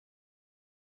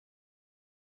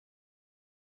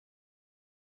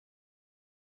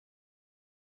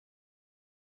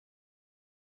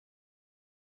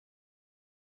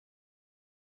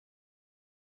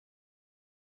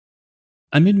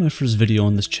I made my first video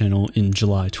on this channel in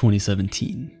July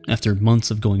 2017, after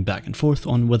months of going back and forth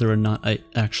on whether or not I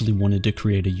actually wanted to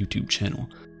create a YouTube channel.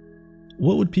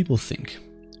 What would people think?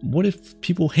 What if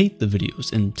people hate the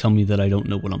videos and tell me that I don't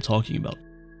know what I'm talking about?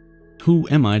 Who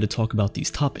am I to talk about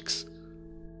these topics?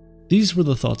 These were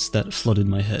the thoughts that flooded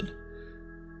my head.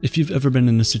 If you've ever been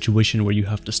in a situation where you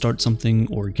have to start something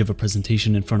or give a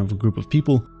presentation in front of a group of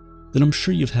people, then I'm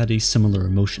sure you've had a similar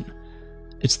emotion.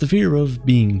 It's the fear of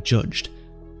being judged.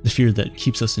 The fear that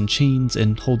keeps us in chains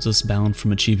and holds us bound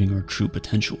from achieving our true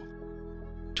potential.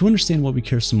 To understand why we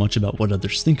care so much about what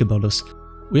others think about us,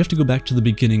 we have to go back to the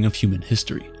beginning of human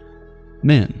history.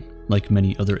 Man, like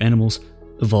many other animals,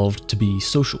 evolved to be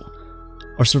social.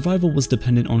 Our survival was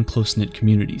dependent on close-knit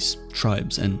communities,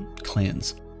 tribes, and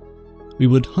clans. We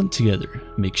would hunt together,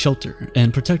 make shelter,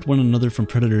 and protect one another from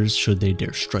predators should they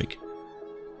dare strike.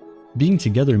 Being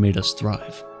together made us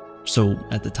thrive. So,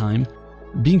 at the time,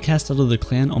 being cast out of the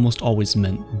clan almost always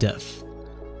meant death.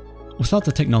 Without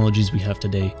the technologies we have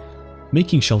today,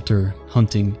 making shelter,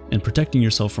 hunting, and protecting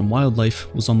yourself from wildlife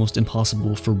was almost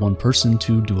impossible for one person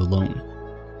to do alone.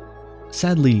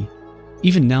 Sadly,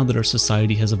 even now that our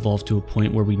society has evolved to a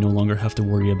point where we no longer have to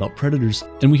worry about predators,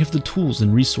 and we have the tools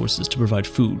and resources to provide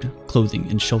food, clothing,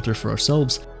 and shelter for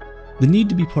ourselves, the need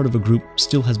to be part of a group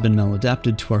still has been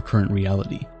maladapted to our current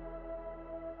reality.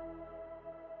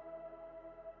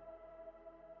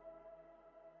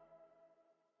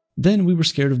 Then we were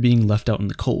scared of being left out in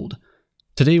the cold.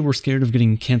 Today we're scared of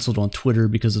getting cancelled on Twitter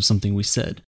because of something we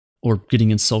said, or getting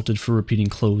insulted for repeating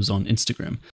clothes on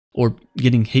Instagram, or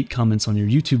getting hate comments on your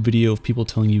YouTube video of people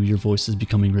telling you your voice is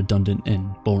becoming redundant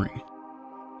and boring.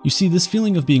 You see, this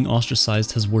feeling of being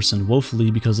ostracized has worsened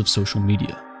woefully because of social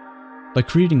media. By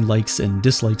creating likes and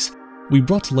dislikes, we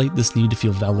brought to light this need to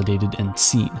feel validated and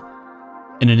seen.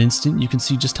 In an instant, you can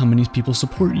see just how many people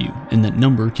support you, and that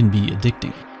number can be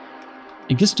addicting.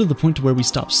 It gets to the point where we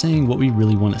stop saying what we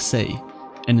really want to say,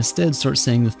 and instead start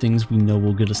saying the things we know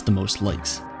will get us the most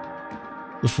likes.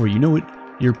 Before you know it,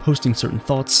 you're posting certain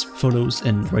thoughts, photos,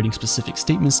 and writing specific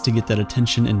statements to get that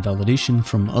attention and validation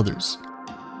from others.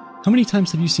 How many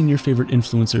times have you seen your favorite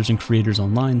influencers and creators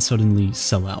online suddenly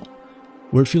sell out,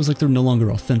 where it feels like they're no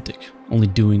longer authentic, only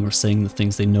doing or saying the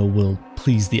things they know will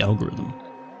please the algorithm?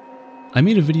 I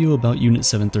made a video about Unit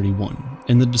 731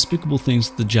 and the despicable things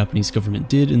the Japanese government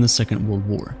did in the Second World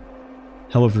War.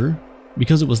 However,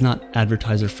 because it was not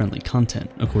advertiser-friendly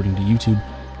content, according to YouTube,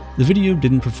 the video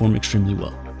didn't perform extremely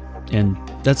well, and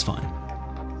that's fine.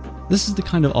 This is the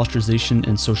kind of ostracization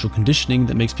and social conditioning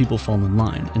that makes people fall in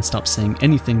line and stop saying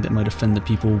anything that might offend the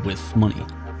people with money.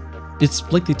 It's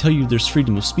like they tell you there's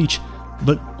freedom of speech,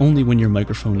 but only when your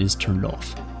microphone is turned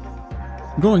off.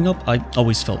 Growing up, I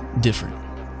always felt different.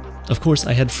 Of course,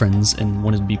 I had friends and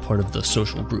wanted to be part of the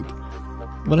social group,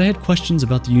 but I had questions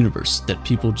about the universe that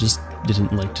people just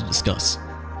didn't like to discuss.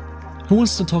 Who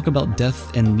wants to talk about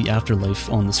death and the afterlife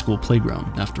on the school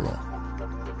playground, after all?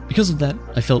 Because of that,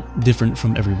 I felt different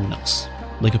from everyone else,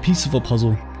 like a piece of a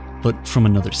puzzle, but from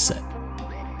another set.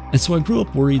 And so I grew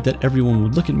up worried that everyone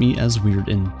would look at me as weird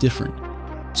and different.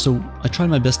 So I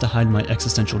tried my best to hide my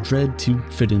existential dread to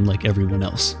fit in like everyone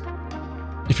else.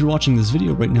 If you're watching this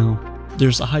video right now,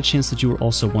 there's a high chance that you were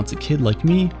also once a kid like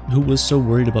me who was so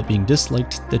worried about being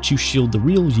disliked that you shield the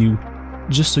real you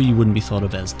just so you wouldn't be thought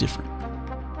of as different.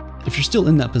 If you're still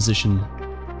in that position,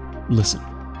 listen.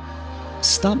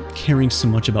 Stop caring so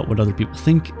much about what other people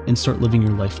think and start living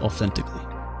your life authentically.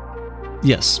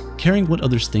 Yes, caring what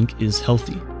others think is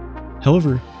healthy.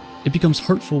 However, it becomes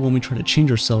hurtful when we try to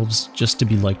change ourselves just to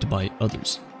be liked by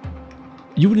others.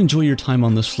 You would enjoy your time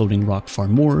on this floating rock far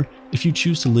more if you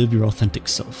choose to live your authentic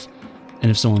self. And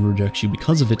if someone rejects you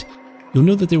because of it, you'll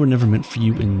know that they were never meant for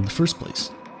you in the first place.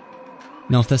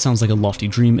 Now, if that sounds like a lofty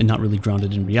dream and not really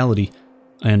grounded in reality,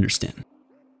 I understand.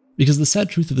 Because the sad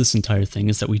truth of this entire thing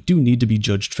is that we do need to be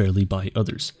judged fairly by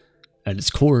others. At its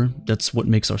core, that's what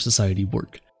makes our society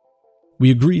work.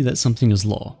 We agree that something is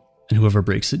law, and whoever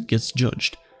breaks it gets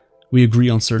judged. We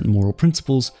agree on certain moral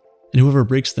principles, and whoever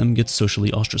breaks them gets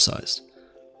socially ostracized.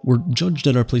 We're judged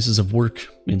at our places of work,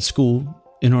 in school,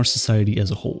 in our society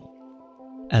as a whole.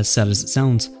 As sad as it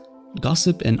sounds,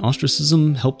 gossip and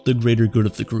ostracism help the greater good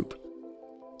of the group.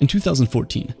 In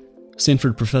 2014,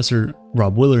 Stanford professor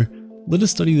Rob Willer led a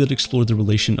study that explored the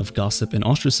relation of gossip and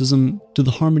ostracism to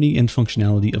the harmony and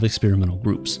functionality of experimental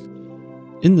groups.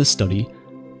 In this study,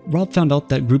 Rob found out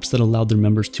that groups that allowed their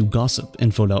members to gossip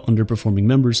and vote out underperforming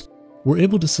members were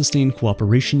able to sustain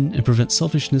cooperation and prevent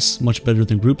selfishness much better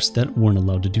than groups that weren't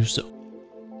allowed to do so.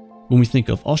 When we think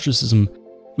of ostracism,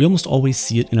 we almost always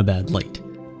see it in a bad light.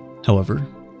 However,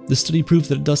 This study proved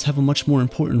that it does have a much more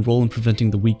important role in preventing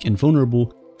the weak and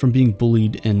vulnerable from being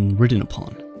bullied and ridden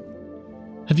upon.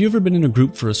 Have you ever been in a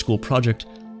group for a school project,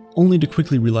 only to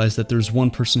quickly realize that there's one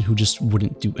person who just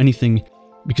wouldn't do anything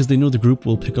because they know the group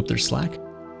will pick up their slack?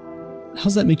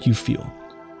 How's that make you feel?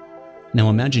 Now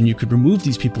imagine you could remove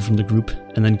these people from the group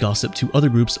and then gossip to other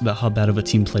groups about how bad of a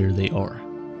team player they are.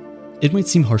 It might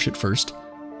seem harsh at first,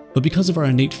 but because of our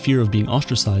innate fear of being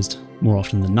ostracized, more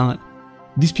often than not,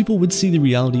 these people would see the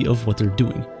reality of what they're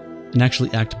doing and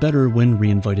actually act better when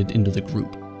reinvited into the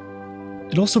group.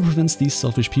 It also prevents these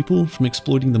selfish people from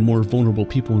exploiting the more vulnerable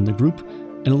people in the group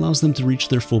and allows them to reach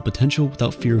their full potential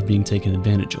without fear of being taken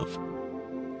advantage of.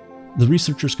 The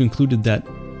researchers concluded that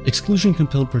exclusion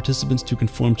compelled participants to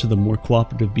conform to the more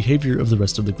cooperative behavior of the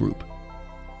rest of the group.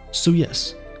 So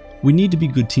yes, we need to be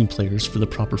good team players for the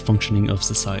proper functioning of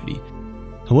society.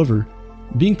 However,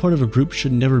 being part of a group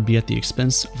should never be at the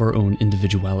expense of our own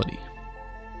individuality.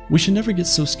 We should never get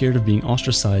so scared of being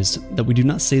ostracized that we do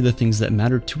not say the things that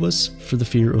matter to us for the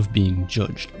fear of being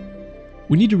judged.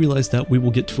 We need to realize that we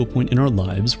will get to a point in our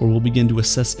lives where we'll begin to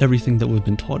assess everything that we've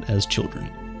been taught as children.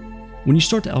 When you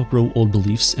start to outgrow old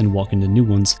beliefs and walk into new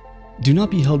ones, do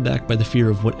not be held back by the fear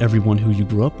of what everyone who you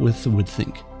grew up with would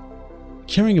think.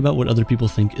 Caring about what other people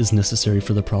think is necessary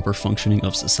for the proper functioning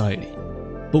of society.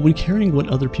 But when caring what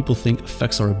other people think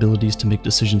affects our abilities to make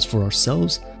decisions for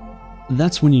ourselves,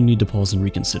 that's when you need to pause and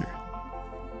reconsider.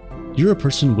 You're a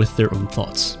person with their own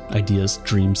thoughts, ideas,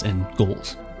 dreams, and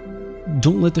goals.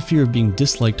 Don't let the fear of being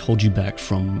disliked hold you back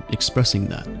from expressing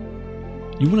that.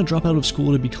 You want to drop out of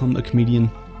school to become a comedian?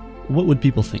 What would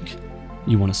people think?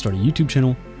 You want to start a YouTube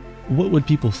channel? What would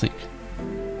people think?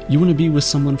 You want to be with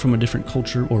someone from a different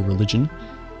culture or religion?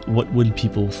 What would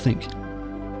people think?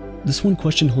 This one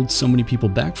question holds so many people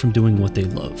back from doing what they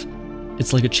love.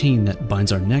 It's like a chain that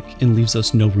binds our neck and leaves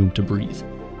us no room to breathe.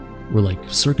 We're like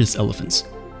circus elephants,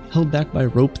 held back by a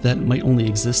rope that might only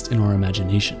exist in our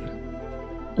imagination.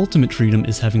 Ultimate freedom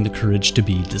is having the courage to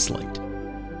be disliked.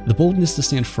 The boldness to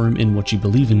stand firm in what you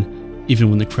believe in, even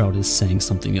when the crowd is saying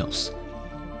something else.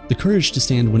 The courage to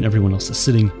stand when everyone else is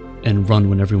sitting, and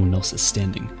run when everyone else is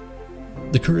standing.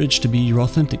 The courage to be your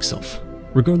authentic self,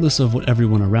 regardless of what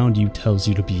everyone around you tells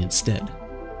you to be instead.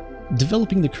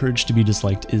 Developing the courage to be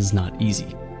disliked is not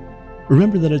easy.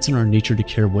 Remember that it's in our nature to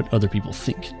care what other people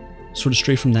think, so to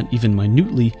stray from that even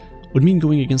minutely would mean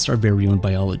going against our very own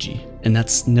biology, and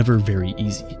that's never very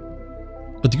easy.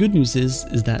 But the good news is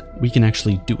that we can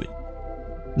actually do it.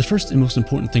 The first and most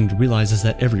important thing to realize is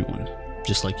that everyone,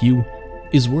 just like you,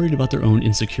 is worried about their own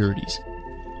insecurities.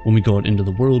 When we go out into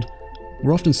the world,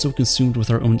 we're often so consumed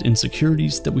with our own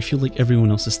insecurities that we feel like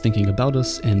everyone else is thinking about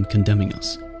us and condemning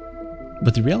us.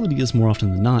 But the reality is, more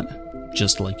often than not,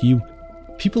 just like you,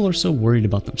 people are so worried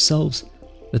about themselves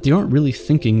that they aren't really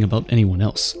thinking about anyone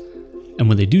else. And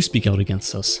when they do speak out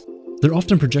against us, they're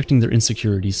often projecting their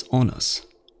insecurities on us,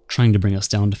 trying to bring us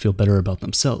down to feel better about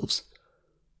themselves.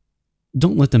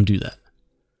 Don't let them do that.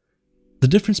 The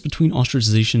difference between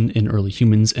ostracization in early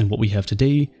humans and what we have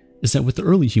today is that with the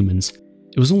early humans,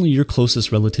 it was only your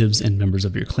closest relatives and members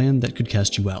of your clan that could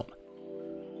cast you out.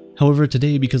 However,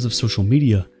 today, because of social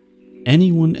media,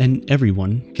 anyone and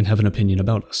everyone can have an opinion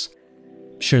about us.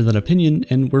 Share that opinion,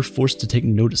 and we're forced to take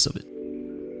notice of it.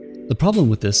 The problem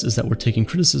with this is that we're taking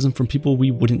criticism from people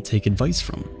we wouldn't take advice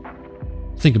from.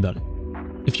 Think about it.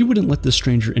 If you wouldn't let this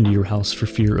stranger into your house for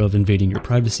fear of invading your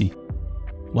privacy,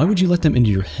 why would you let them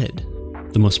into your head,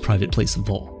 the most private place of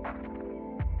all?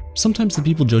 Sometimes the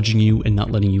people judging you and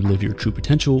not letting you live your true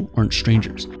potential aren't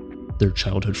strangers. They're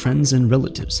childhood friends and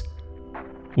relatives.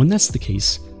 When that's the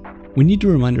case, we need to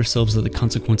remind ourselves that the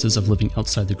consequences of living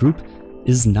outside the group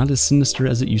is not as sinister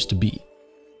as it used to be.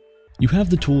 You have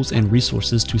the tools and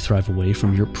resources to thrive away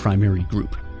from your primary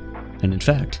group. And in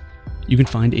fact, you can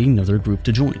find another group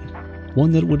to join,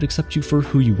 one that would accept you for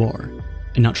who you are,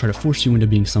 and not try to force you into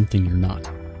being something you're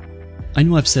not. I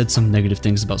know I've said some negative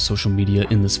things about social media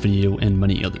in this video and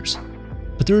many others,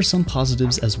 but there are some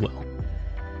positives as well.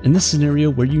 In this scenario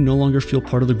where you no longer feel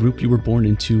part of the group you were born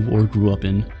into or grew up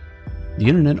in, the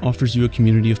internet offers you a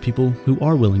community of people who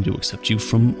are willing to accept you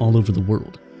from all over the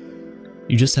world.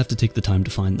 You just have to take the time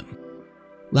to find them.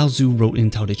 Lao Tzu wrote in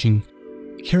Tao Te Ching,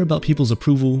 "Care about people's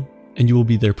approval, and you will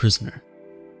be their prisoner."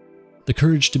 The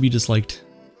courage to be disliked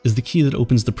is the key that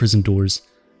opens the prison doors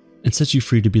and sets you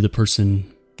free to be the person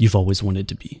you've always wanted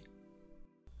to be.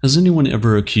 Has anyone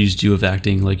ever accused you of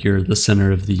acting like you're the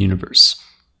center of the universe?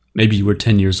 Maybe you were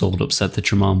 10 years old, upset that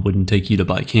your mom wouldn't take you to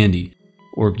buy candy,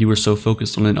 or you were so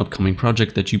focused on an upcoming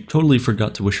project that you totally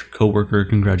forgot to wish your coworker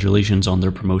congratulations on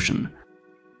their promotion.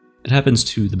 It happens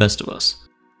to the best of us.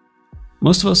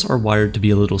 Most of us are wired to be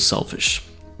a little selfish.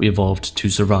 We evolved to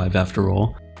survive, after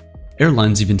all.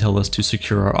 Airlines even tell us to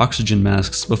secure our oxygen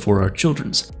masks before our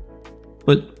children's.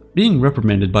 But being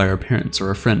reprimanded by our parents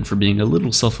or a friend for being a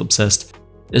little self-obsessed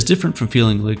is different from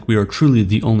feeling like we are truly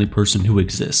the only person who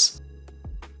exists.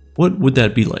 What would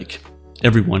that be like?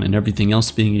 Everyone and everything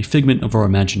else being a figment of our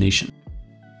imagination.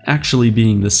 Actually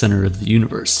being the center of the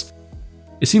universe.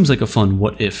 It seems like a fun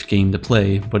what-if game to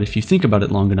play, but if you think about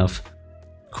it long enough,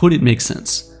 could it make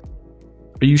sense?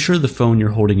 Are you sure the phone you're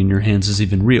holding in your hands is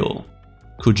even real?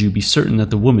 Could you be certain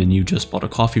that the woman you just bought a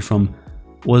coffee from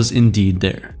was indeed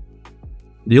there?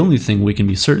 The only thing we can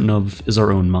be certain of is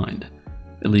our own mind.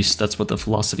 At least that's what the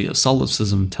philosophy of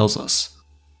solipsism tells us.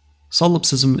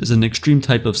 Solipsism is an extreme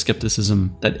type of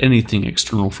skepticism that anything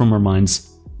external from our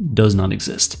minds does not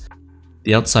exist.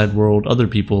 The outside world, other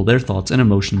people, their thoughts and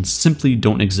emotions simply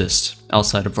don't exist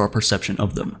outside of our perception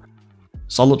of them.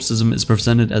 Solipsism is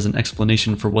presented as an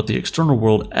explanation for what the external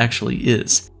world actually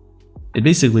is. It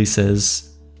basically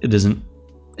says it isn't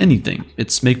anything.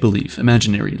 It's make-believe,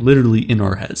 imaginary, literally in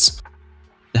our heads.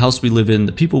 The house we live in,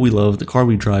 the people we love, the car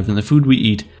we drive, and the food we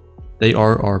eat, they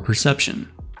are our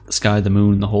perception. The sky, the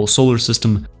moon, the whole solar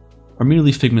system are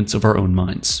merely figments of our own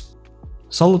minds.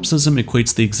 Solipsism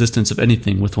equates the existence of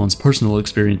anything with one's personal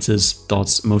experiences,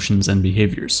 thoughts, emotions, and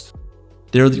behaviors.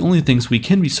 They are the only things we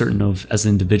can be certain of as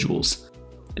individuals.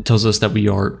 It tells us that we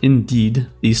are, indeed,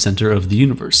 the center of the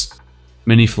universe.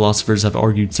 Many philosophers have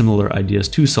argued similar ideas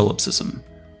to solipsism,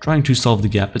 trying to solve the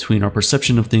gap between our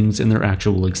perception of things and their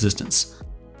actual existence.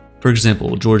 For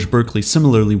example, George Berkeley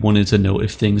similarly wanted to know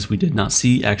if things we did not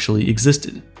see actually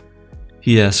existed.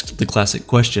 He asked the classic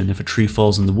question, if a tree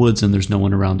falls in the woods and there's no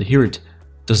one around to hear it,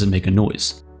 does it make a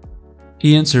noise?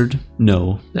 He answered,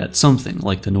 no, that something,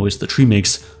 like the noise the tree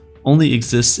makes, only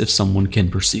exists if someone can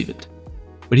perceive it.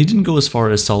 But he didn't go as far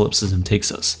as solipsism takes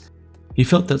us. He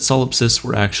felt that solipsists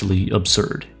were actually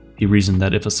absurd. He reasoned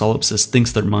that if a solipsist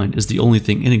thinks their mind is the only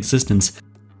thing in existence,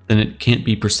 then it can't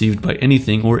be perceived by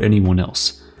anything or anyone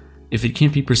else. If it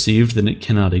can't be perceived, then it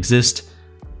cannot exist.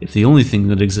 If the only thing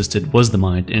that existed was the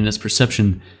mind and its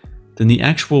perception, then the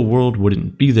actual world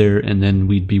wouldn't be there, and then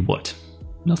we'd be what?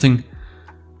 Nothing?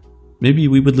 Maybe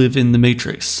we would live in the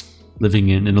Matrix, living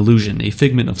in an illusion, a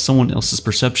figment of someone else's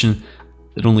perception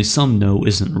that only some know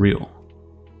isn't real.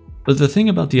 But the thing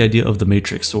about the idea of the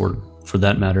Matrix, or for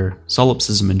that matter,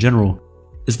 solipsism in general,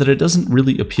 is that it doesn't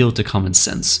really appeal to common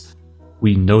sense.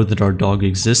 We know that our dog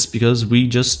exists because we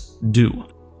just do.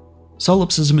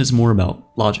 Solipsism is more about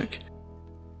logic.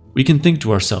 We can think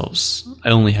to ourselves, I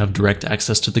only have direct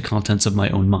access to the contents of my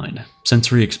own mind,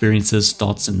 sensory experiences,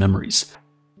 thoughts, and memories.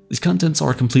 These contents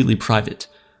are completely private.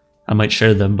 I might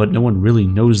share them, but no one really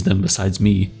knows them besides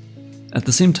me. At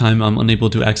the same time, I'm unable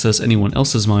to access anyone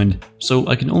else's mind, so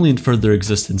I can only infer their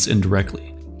existence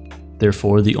indirectly.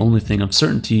 Therefore, the only thing of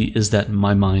certainty is that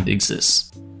my mind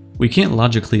exists. We can't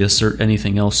logically assert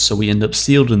anything else, so we end up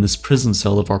sealed in this prison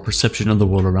cell of our perception of the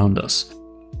world around us.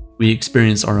 We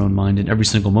experience our own mind in every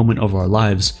single moment of our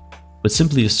lives, but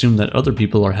simply assume that other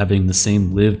people are having the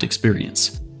same lived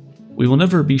experience. We will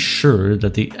never be sure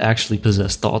that they actually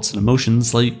possess thoughts and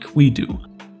emotions like we do.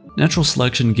 Natural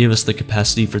selection gave us the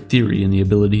capacity for theory and the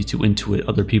ability to intuit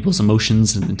other people's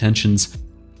emotions and intentions.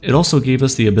 It also gave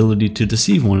us the ability to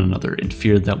deceive one another in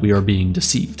fear that we are being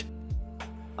deceived.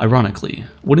 Ironically,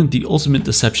 wouldn't the ultimate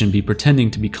deception be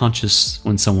pretending to be conscious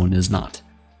when someone is not?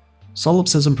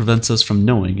 Solipsism prevents us from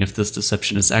knowing if this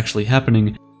deception is actually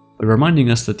happening by reminding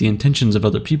us that the intentions of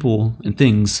other people and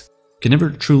things can never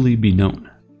truly be known.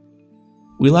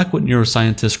 We lack what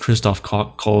neuroscientist Christoph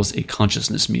Koch calls a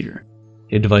consciousness meter,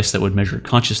 a device that would measure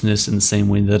consciousness in the same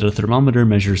way that a thermometer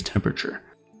measures temperature.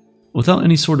 Without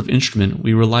any sort of instrument,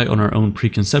 we rely on our own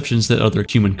preconceptions that other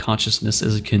human consciousness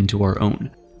is akin to our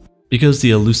own. Because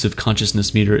the elusive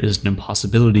consciousness meter is an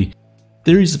impossibility,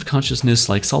 theories of consciousness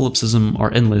like solipsism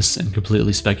are endless and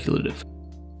completely speculative.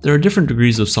 There are different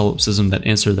degrees of solipsism that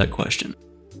answer that question.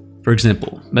 For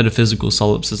example, metaphysical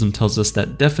solipsism tells us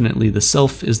that definitely the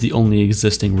self is the only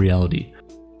existing reality.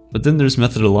 But then there's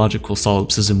methodological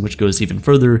solipsism, which goes even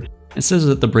further and says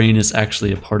that the brain is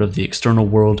actually a part of the external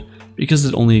world because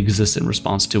it only exists in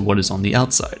response to what is on the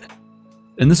outside.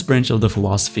 In this branch of the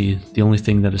philosophy, the only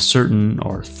thing that is certain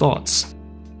are thoughts.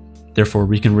 Therefore,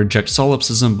 we can reject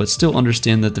solipsism but still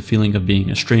understand that the feeling of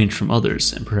being estranged from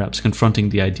others and perhaps confronting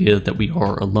the idea that we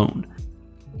are alone.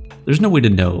 There's no way to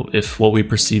know if what we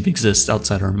perceive exists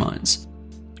outside our minds.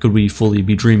 Could we fully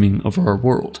be dreaming of our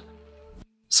world?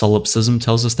 Solipsism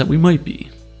tells us that we might be.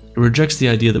 It rejects the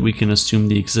idea that we can assume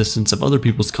the existence of other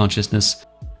people's consciousness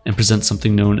and presents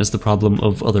something known as the problem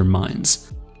of other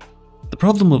minds. The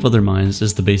problem of other minds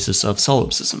is the basis of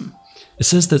solipsism. It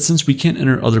says that since we can't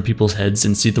enter other people's heads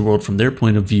and see the world from their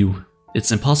point of view,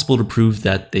 it's impossible to prove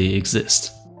that they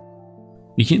exist.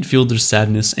 We can't feel their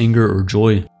sadness, anger, or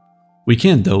joy. We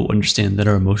can, though, understand that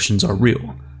our emotions are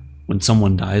real. When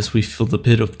someone dies, we feel the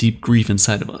pit of deep grief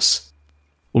inside of us.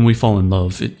 When we fall in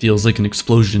love, it feels like an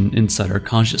explosion inside our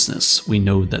consciousness. We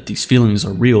know that these feelings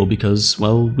are real because,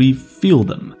 well, we feel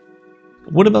them.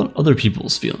 But what about other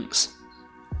people's feelings?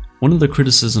 One of the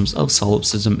criticisms of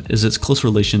solipsism is its close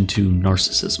relation to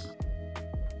narcissism.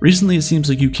 Recently, it seems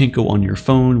like you can't go on your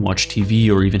phone, watch TV,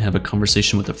 or even have a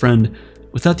conversation with a friend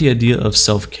without the idea of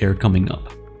self-care coming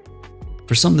up.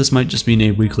 For some, this might just mean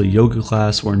a weekly yoga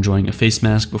class or enjoying a face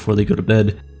mask before they go to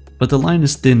bed, but the line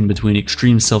is thin between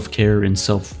extreme self-care and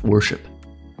self-worship.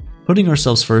 Putting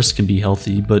ourselves first can be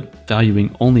healthy, but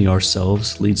valuing only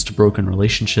ourselves leads to broken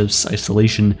relationships,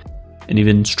 isolation, and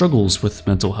even struggles with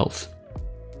mental health.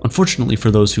 Unfortunately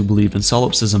for those who believe in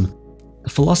solipsism, the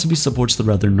philosophy supports the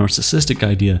rather narcissistic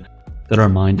idea that our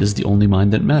mind is the only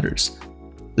mind that matters.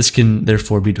 This can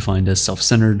therefore be defined as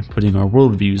self-centered, putting our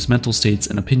worldviews, mental states,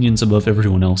 and opinions above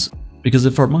everyone else, because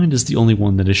if our mind is the only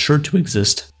one that is sure to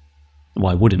exist,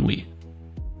 why wouldn't we?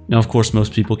 Now, of course,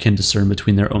 most people can discern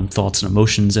between their own thoughts and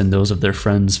emotions and those of their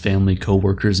friends, family,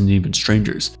 co-workers, and even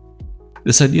strangers.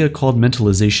 This idea called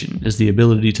mentalization is the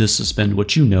ability to suspend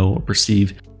what you know or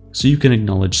perceive so you can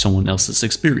acknowledge someone else's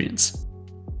experience.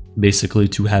 Basically,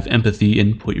 to have empathy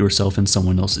and put yourself in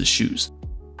someone else's shoes.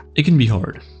 It can be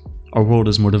hard. Our world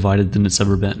is more divided than it's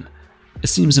ever been. It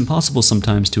seems impossible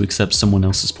sometimes to accept someone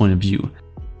else's point of view,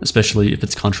 especially if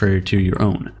it's contrary to your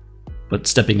own. But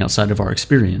stepping outside of our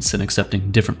experience and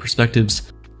accepting different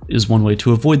perspectives is one way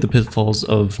to avoid the pitfalls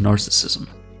of narcissism.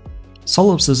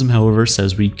 Solipsism, however,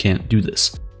 says we can't do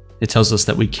this. It tells us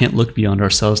that we can't look beyond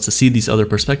ourselves to see these other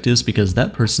perspectives because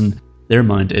that person, their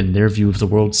mind, and their view of the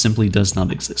world simply does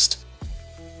not exist.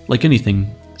 Like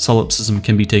anything, solipsism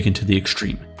can be taken to the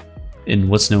extreme. In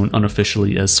what's known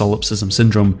unofficially as solipsism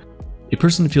syndrome, a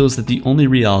person feels that the only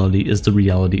reality is the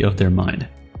reality of their mind.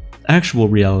 Actual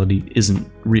reality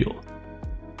isn't real.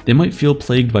 They might feel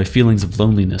plagued by feelings of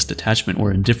loneliness, detachment,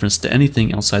 or indifference to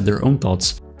anything outside their own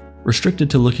thoughts, restricted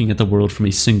to looking at the world from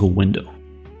a single window.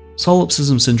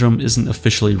 Solipsism syndrome isn't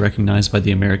officially recognized by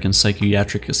the American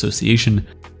Psychiatric Association,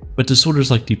 but disorders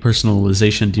like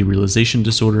depersonalization-derealization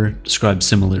disorder describe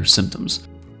similar symptoms.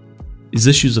 These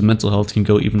issues of mental health can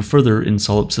go even further in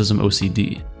solipsism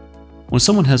OCD. When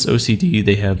someone has OCD,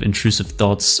 they have intrusive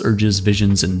thoughts, urges,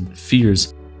 visions, and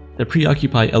fears that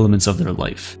preoccupy elements of their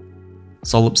life.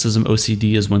 Solipsism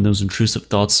OCD is when those intrusive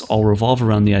thoughts all revolve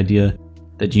around the idea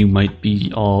that you might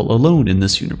be all alone in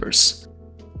this universe.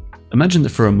 Imagine that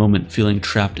for a moment feeling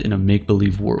trapped in a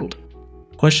make-believe world,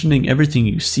 questioning everything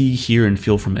you see, hear, and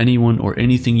feel from anyone or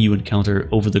anything you encounter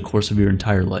over the course of your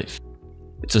entire life.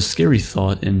 It's a scary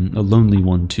thought and a lonely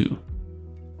one too.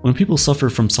 When people suffer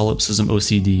from solipsism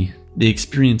OCD, they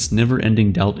experience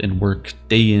never-ending doubt and work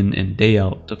day in and day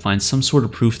out to find some sort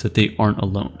of proof that they aren't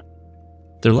alone.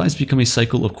 Their lives become a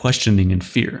cycle of questioning and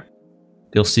fear.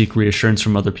 They'll seek reassurance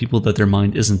from other people that their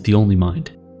mind isn't the only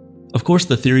mind. Of course,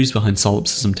 the theories behind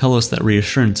solipsism tell us that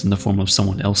reassurance in the form of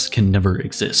someone else can never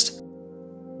exist.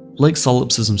 Like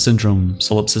solipsism syndrome,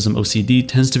 solipsism OCD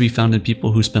tends to be found in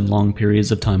people who spend long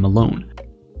periods of time alone.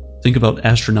 Think about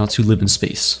astronauts who live in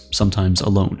space, sometimes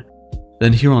alone.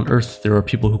 Then here on Earth, there are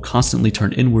people who constantly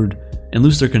turn inward and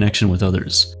lose their connection with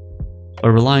others. By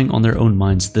relying on their own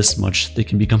minds this much, they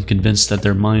can become convinced that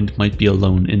their mind might be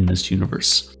alone in this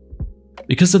universe.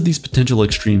 Because of these potential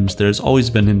extremes, there has always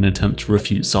been an attempt to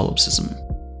refute solipsism.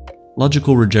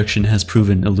 Logical rejection has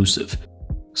proven elusive.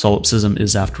 Solipsism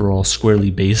is, after all,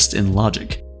 squarely based in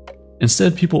logic.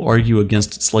 Instead, people argue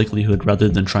against its likelihood rather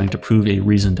than trying to prove a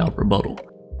reasoned-out rebuttal.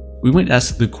 We might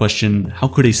ask the question, how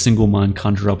could a single mind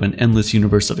conjure up an endless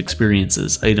universe of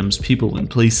experiences, items, people, and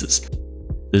places?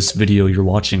 This video you're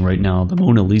watching right now, the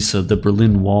Mona Lisa, the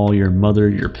Berlin Wall, your mother,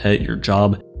 your pet, your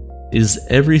job, is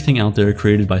everything out there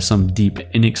created by some deep,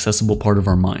 inaccessible part of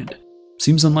our mind.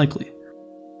 Seems unlikely.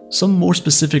 Some more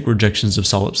specific rejections of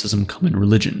solipsism come in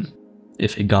religion.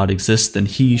 If a god exists, then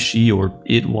he, she, or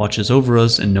it watches over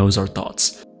us and knows our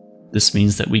thoughts. This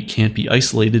means that we can't be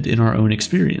isolated in our own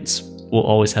experience. We'll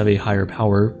always have a higher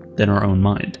power than our own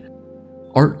mind.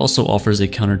 Art also offers a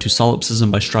counter to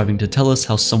solipsism by striving to tell us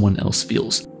how someone else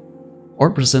feels.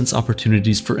 Art presents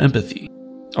opportunities for empathy.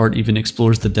 Art even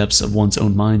explores the depths of one's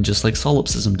own mind just like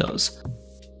solipsism does.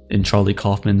 In Charlie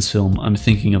Kaufman's film I'm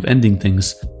Thinking of Ending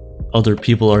Things, other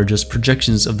people are just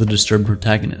projections of the disturbed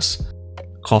protagonist.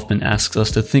 Kaufman asks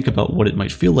us to think about what it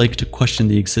might feel like to question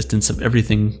the existence of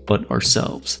everything but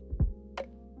ourselves.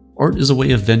 art is a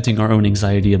way of venting our own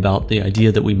anxiety about the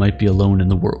idea that we might be alone in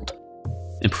the world.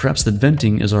 And perhaps that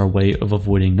venting is our way of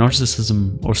avoiding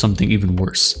narcissism or something even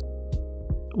worse.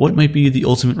 What might be the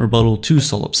ultimate rebuttal to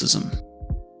solipsism?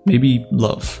 Maybe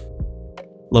love.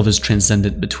 Love is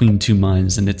transcendent between two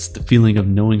minds, and it's the feeling of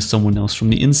knowing someone else from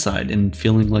the inside and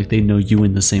feeling like they know you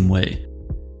in the same way.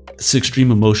 This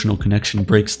extreme emotional connection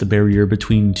breaks the barrier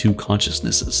between two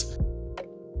consciousnesses.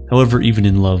 However, even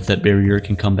in love, that barrier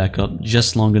can come back up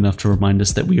just long enough to remind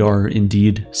us that we are,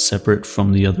 indeed, separate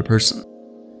from the other person.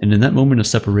 And in that moment of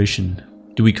separation,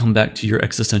 do we come back to your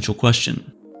existential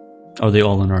question? Are they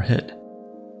all in our head?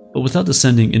 But without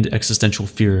descending into existential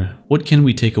fear, what can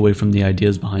we take away from the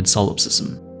ideas behind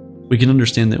solipsism? We can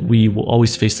understand that we will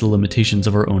always face the limitations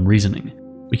of our own reasoning.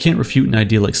 We can't refute an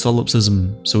idea like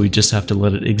solipsism, so we just have to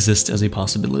let it exist as a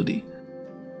possibility.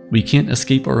 We can't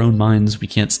escape our own minds, we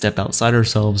can't step outside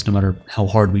ourselves no matter how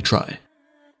hard we try.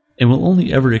 And we'll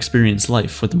only ever experience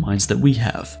life with the minds that we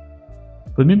have.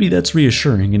 But maybe that's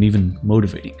reassuring and even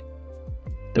motivating.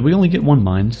 That we only get one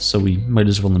mind, so we might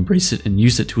as well embrace it and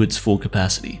use it to its full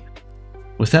capacity.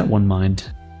 With that one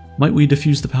mind, might we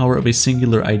diffuse the power of a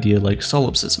singular idea like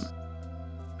solipsism?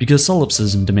 Because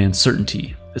solipsism demands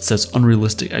certainty, it sets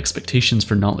unrealistic expectations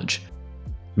for knowledge.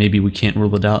 Maybe we can't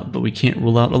rule it out, but we can't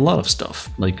rule out a lot of stuff,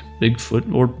 like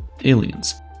Bigfoot or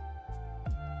aliens.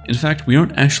 In fact, we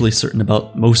aren't actually certain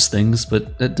about most things,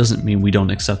 but that doesn't mean we don't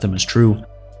accept them as true.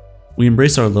 We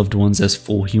embrace our loved ones as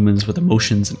full humans with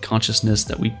emotions and consciousness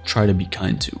that we try to be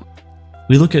kind to.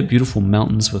 We look at beautiful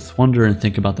mountains with wonder and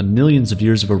think about the millions of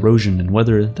years of erosion and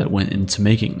weather that went into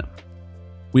making them.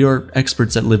 We are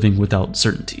experts at living without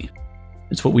certainty.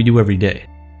 It's what we do every day.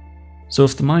 So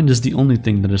if the mind is the only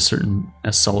thing that is certain,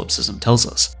 as solipsism tells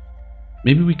us,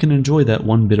 maybe we can enjoy that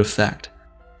one bit of fact.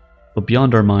 But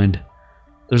beyond our mind,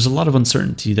 there's a lot of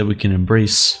uncertainty that we can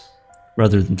embrace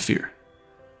rather than fear.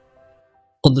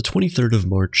 On the 23rd of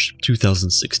March,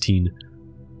 2016,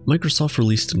 Microsoft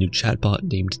released a new chatbot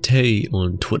named Tay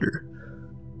on Twitter.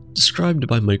 Described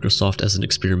by Microsoft as an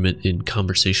experiment in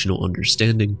conversational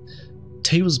understanding,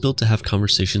 Tay was built to have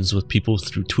conversations with people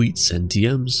through tweets and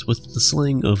DMs with the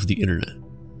slang of the internet.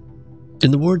 In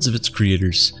the words of its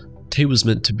creators, Tay was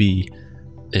meant to be,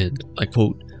 and I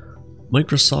quote,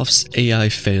 Microsoft's AI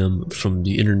fam from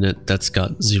the internet that's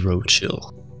got zero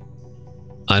chill.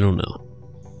 I don't know.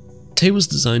 Tay was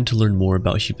designed to learn more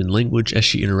about human language as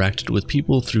she interacted with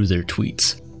people through their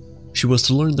tweets. She was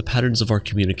to learn the patterns of our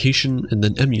communication and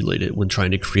then emulate it when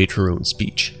trying to create her own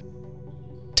speech.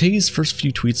 Tay's first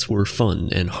few tweets were fun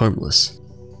and harmless.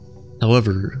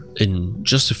 However, in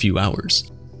just a few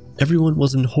hours, everyone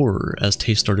was in horror as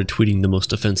Tay started tweeting the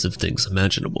most offensive things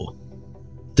imaginable.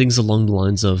 Things along the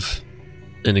lines of,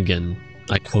 and again,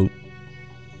 I quote,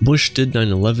 Bush did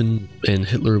 9/11 and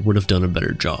Hitler would have done a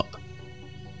better job.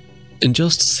 In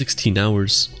just 16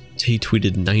 hours, Tay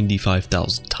tweeted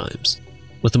 95,000 times,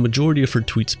 with the majority of her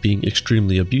tweets being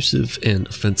extremely abusive and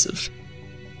offensive.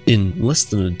 In less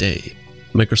than a day,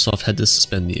 Microsoft had to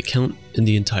suspend the account and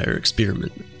the entire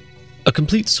experiment. A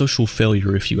complete social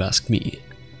failure if you ask me,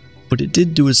 but it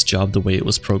did do its job the way it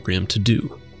was programmed to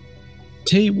do.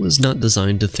 Tay was not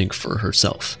designed to think for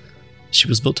herself. She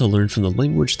was built to learn from the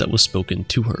language that was spoken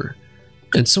to her,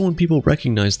 and so when people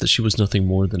recognized that she was nothing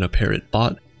more than a parrot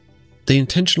bot, they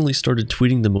intentionally started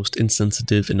tweeting the most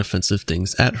insensitive and offensive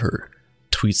things at her,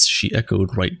 tweets she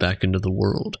echoed right back into the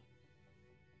world.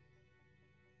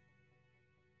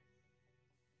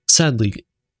 Sadly,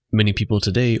 many people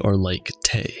today are like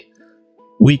Tay.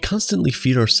 We constantly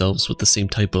feed ourselves with the same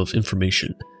type of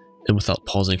information, and without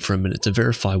pausing for a minute to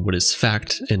verify what is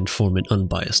fact and form an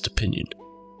unbiased opinion.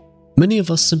 Many of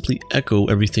us simply echo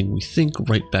everything we think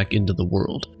right back into the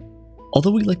world.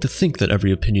 Although we like to think that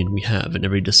every opinion we have and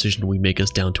every decision we make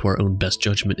is down to our own best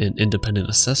judgment and independent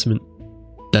assessment,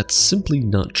 that's simply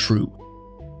not true.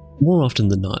 More often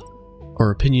than not,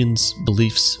 our opinions,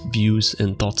 beliefs, views,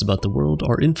 and thoughts about the world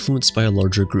are influenced by a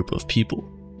larger group of people.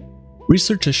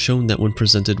 Research has shown that when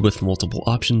presented with multiple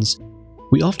options,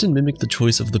 we often mimic the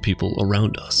choice of the people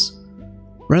around us.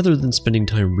 Rather than spending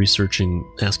time researching,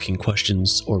 asking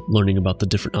questions, or learning about the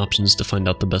different options to find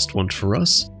out the best one for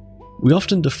us, we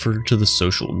often defer to the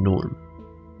social norm.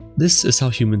 This is how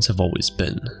humans have always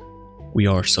been. We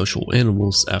are social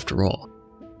animals after all.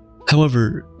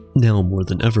 However, now more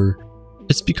than ever,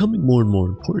 it's becoming more and more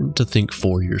important to think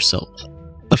for yourself.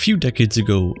 A few decades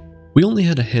ago, we only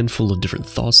had a handful of different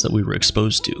thoughts that we were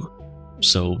exposed to,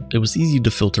 so it was easy to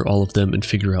filter all of them and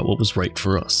figure out what was right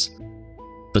for us.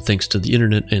 But thanks to the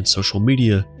internet and social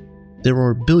media, there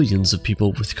are billions of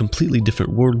people with completely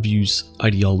different worldviews,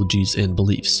 ideologies, and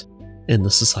beliefs, and the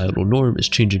societal norm is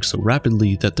changing so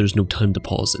rapidly that there's no time to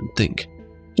pause and think,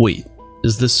 wait,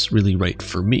 is this really right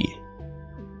for me?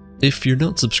 If you're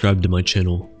not subscribed to my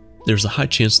channel, there's a high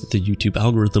chance that the YouTube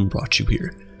algorithm brought you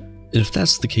here. And if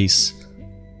that's the case,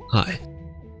 hi.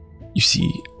 You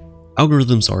see,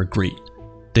 algorithms are great.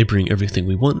 They bring everything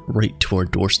we want right to our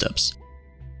doorsteps.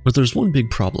 But there's one big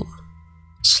problem.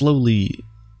 Slowly,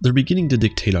 they're beginning to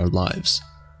dictate our lives.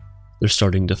 They're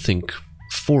starting to think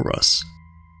for us.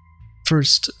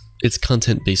 First, it's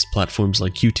content-based platforms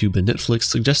like YouTube and Netflix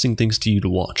suggesting things to you to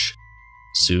watch.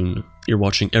 Soon, you're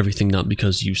watching everything not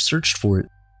because you searched for it,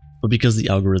 but because the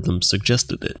algorithm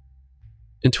suggested it.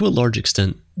 And to a large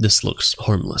extent, this looks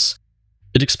harmless.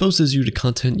 It exposes you to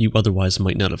content you otherwise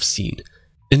might not have seen,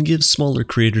 and gives smaller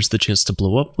creators the chance to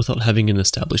blow up without having an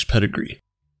established pedigree.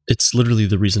 It's literally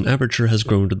the reason Aperture has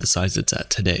grown to the size it's at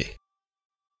today.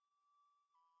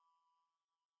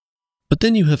 But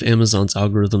then you have Amazon's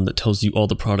algorithm that tells you all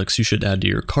the products you should add to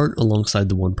your cart alongside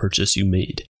the one purchase you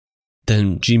made.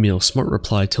 Then Gmail Smart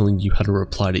Reply telling you how to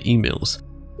reply to emails,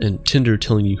 and Tinder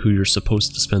telling you who you're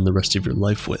supposed to spend the rest of your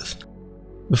life with.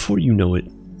 Before you know it,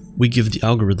 we give the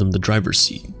algorithm the driver's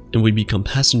seat, and we become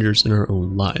passengers in our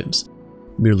own lives,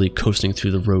 merely coasting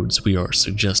through the roads we are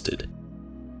suggested.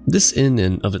 This in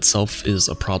and of itself is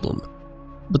a problem,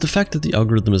 but the fact that the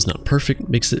algorithm is not perfect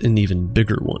makes it an even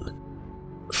bigger one.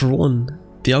 For one,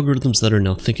 the algorithms that are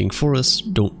now thinking for us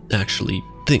don't actually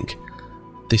think.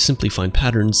 They simply find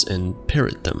patterns and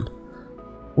parrot them.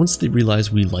 Once they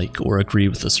realize we like or agree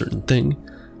with a certain thing,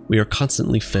 we are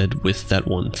constantly fed with that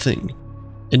one thing.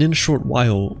 And in a short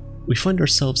while, we find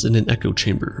ourselves in an echo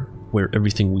chamber, where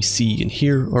everything we see and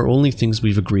hear are only things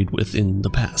we've agreed with in the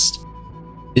past.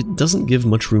 It doesn't give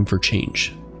much room for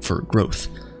change, for growth,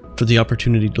 for the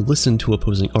opportunity to listen to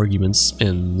opposing arguments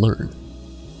and learn.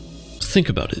 Think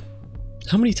about it.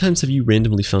 How many times have you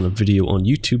randomly found a video on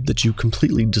YouTube that you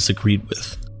completely disagreed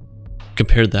with?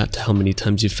 Compare that to how many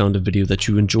times you've found a video that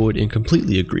you enjoyed and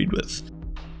completely agreed with.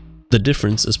 The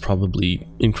difference is probably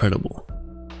incredible.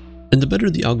 And the better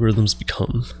the algorithms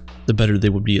become, the better they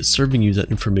will be at serving you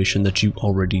that information that you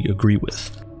already agree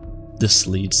with. This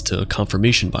leads to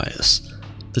confirmation bias,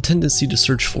 the tendency to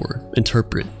search for,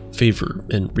 interpret, favor,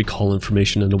 and recall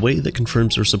information in a way that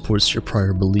confirms or supports your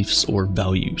prior beliefs or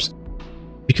values.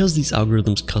 Because these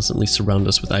algorithms constantly surround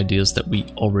us with ideas that we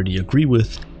already agree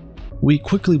with, we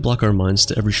quickly block our minds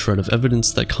to every shred of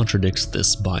evidence that contradicts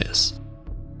this bias.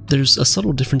 There's a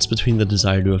subtle difference between the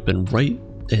desire to have been right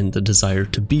and the desire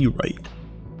to be right.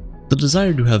 The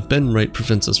desire to have been right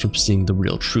prevents us from seeing the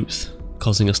real truth,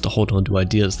 causing us to hold on to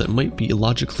ideas that might be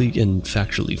illogically and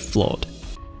factually flawed.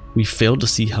 We fail to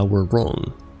see how we're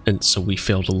wrong, and so we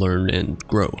fail to learn and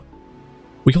grow.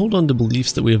 We hold on to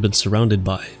beliefs that we have been surrounded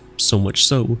by, so much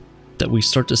so that we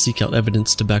start to seek out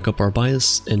evidence to back up our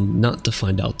bias and not to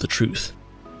find out the truth.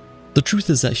 The truth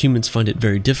is that humans find it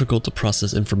very difficult to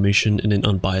process information in an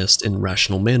unbiased and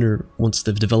rational manner once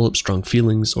they've developed strong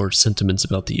feelings or sentiments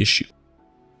about the issue.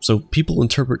 So people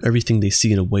interpret everything they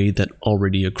see in a way that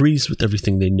already agrees with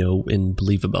everything they know and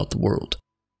believe about the world.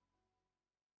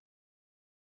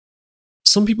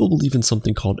 Some people believe in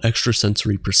something called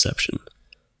extrasensory perception.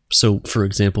 So, for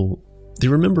example, they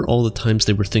remember all the times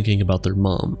they were thinking about their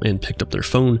mom and picked up their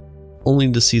phone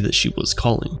only to see that she was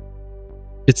calling.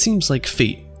 It seems like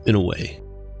fate in a way,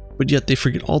 but yet they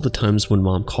forget all the times when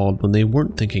mom called when they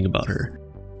weren't thinking about her,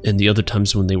 and the other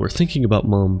times when they were thinking about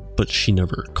mom but she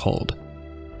never called.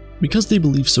 Because they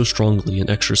believe so strongly in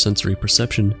extrasensory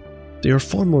perception, they are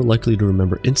far more likely to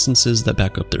remember instances that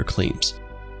back up their claims,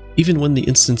 even when the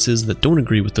instances that don't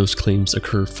agree with those claims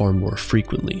occur far more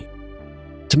frequently.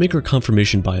 To make our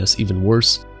confirmation bias even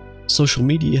worse, social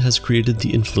media has created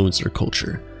the influencer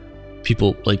culture.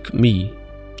 People like me,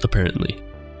 apparently.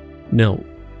 Now,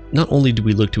 not only do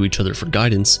we look to each other for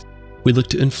guidance, we look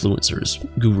to influencers,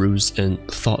 gurus, and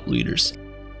thought leaders.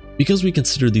 Because we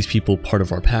consider these people part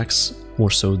of our packs, more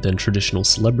so than traditional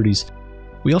celebrities,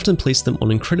 we often place them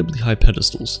on incredibly high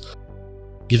pedestals,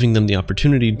 giving them the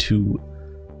opportunity to,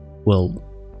 well,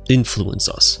 influence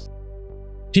us.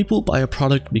 People buy a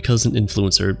product because an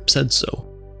influencer said so,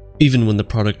 even when the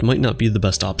product might not be the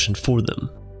best option for them.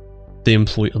 They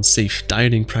employ unsafe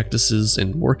dieting practices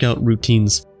and workout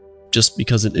routines just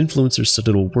because an influencer said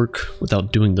it'll work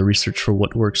without doing the research for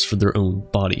what works for their own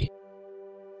body.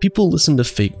 People listen to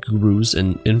fake gurus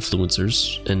and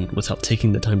influencers, and without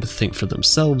taking the time to think for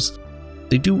themselves,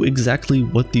 they do exactly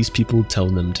what these people tell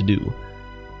them to do,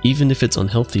 even if it's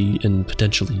unhealthy and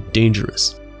potentially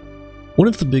dangerous. One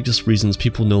of the biggest reasons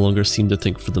people no longer seem to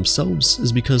think for themselves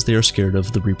is because they are scared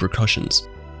of the repercussions.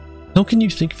 How can you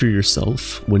think for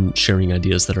yourself when sharing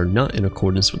ideas that are not in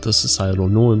accordance with the societal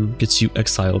norm gets you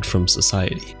exiled from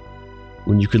society?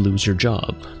 When you could lose your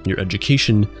job, your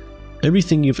education,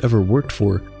 everything you've ever worked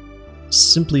for,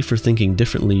 simply for thinking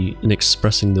differently and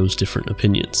expressing those different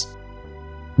opinions.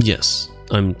 Yes,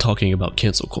 I'm talking about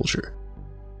cancel culture.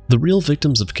 The real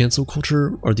victims of cancel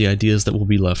culture are the ideas that will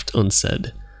be left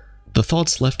unsaid, the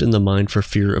thoughts left in the mind for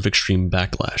fear of extreme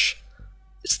backlash.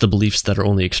 It's the beliefs that are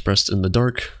only expressed in the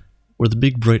dark, where the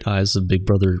big bright eyes of Big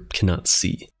Brother cannot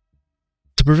see.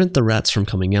 To prevent the rats from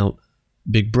coming out,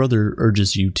 Big Brother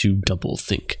urges you to double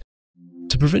think.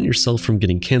 To prevent yourself from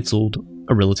getting cancelled,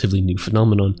 a relatively new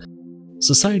phenomenon,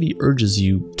 society urges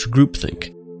you to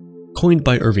groupthink. Coined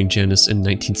by Irving Janis in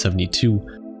 1972,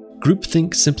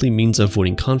 groupthink simply means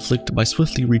avoiding conflict by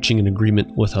swiftly reaching an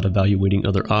agreement without evaluating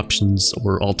other options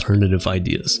or alternative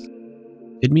ideas.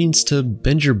 It means to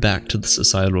bend your back to the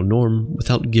societal norm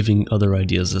without giving other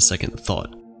ideas a second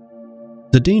thought.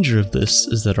 The danger of this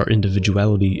is that our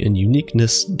individuality and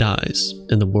uniqueness dies,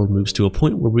 and the world moves to a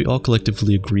point where we all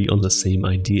collectively agree on the same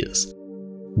ideas.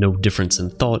 No difference in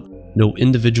thought, no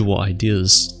individual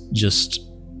ideas, just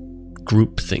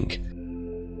groupthink.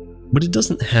 But it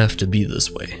doesn't have to be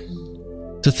this way.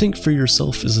 To think for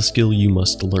yourself is a skill you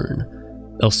must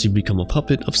learn, else you become a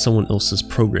puppet of someone else's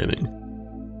programming.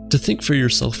 To think for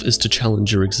yourself is to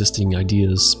challenge your existing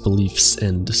ideas, beliefs,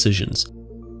 and decisions.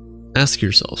 Ask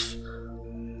yourself,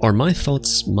 are my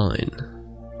thoughts mine,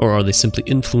 or are they simply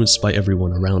influenced by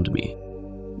everyone around me?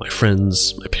 My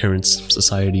friends, my parents,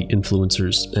 society,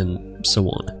 influencers, and so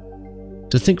on.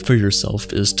 To think for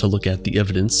yourself is to look at the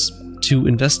evidence, to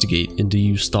investigate and to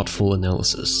use thoughtful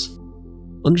analysis.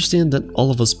 Understand that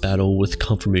all of us battle with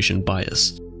confirmation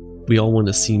bias. We all want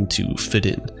to seem to fit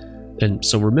in, and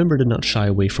so remember to not shy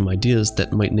away from ideas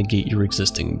that might negate your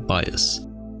existing bias.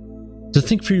 To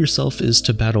think for yourself is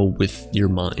to battle with your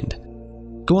mind.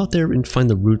 Go out there and find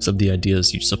the roots of the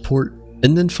ideas you support,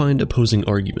 and then find opposing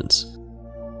arguments.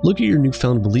 Look at your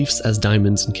newfound beliefs as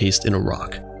diamonds encased in a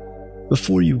rock.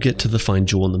 Before you get to the fine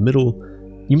jewel in the middle,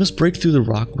 you must break through the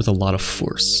rock with a lot of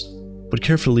force, but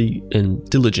carefully and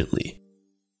diligently.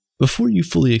 Before you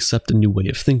fully accept a new way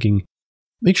of thinking,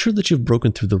 make sure that you've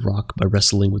broken through the rock by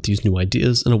wrestling with these new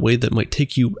ideas in a way that might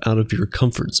take you out of your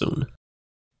comfort zone.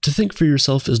 To think for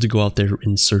yourself is to go out there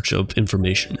in search of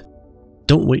information.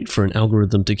 Don't wait for an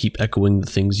algorithm to keep echoing the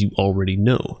things you already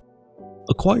know.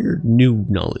 Acquire new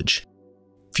knowledge.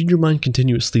 Feed your mind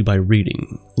continuously by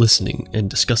reading, listening, and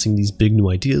discussing these big new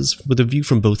ideas with a view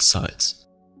from both sides.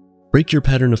 Break your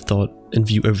pattern of thought and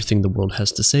view everything the world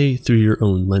has to say through your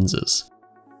own lenses.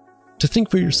 To think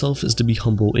for yourself is to be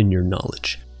humble in your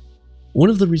knowledge. One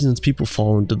of the reasons people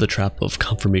fall into the trap of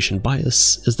confirmation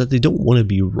bias is that they don't want to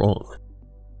be wrong.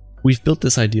 We've built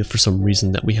this idea for some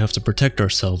reason that we have to protect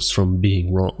ourselves from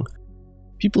being wrong.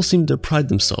 People seem to pride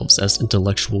themselves as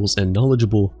intellectuals and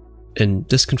knowledgeable, and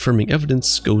disconfirming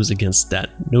evidence goes against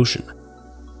that notion.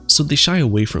 So they shy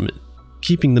away from it,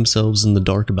 keeping themselves in the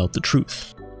dark about the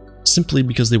truth, simply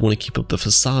because they want to keep up the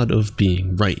facade of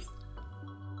being right.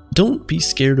 Don't be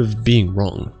scared of being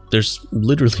wrong. There's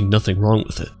literally nothing wrong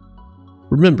with it.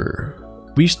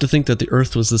 Remember, we used to think that the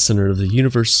Earth was the center of the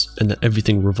universe and that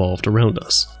everything revolved around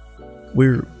us.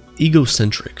 We're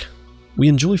egocentric. We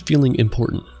enjoy feeling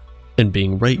important, and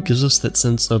being right gives us that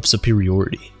sense of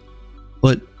superiority.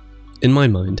 But, in my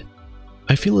mind,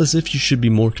 I feel as if you should be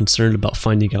more concerned about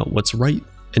finding out what's right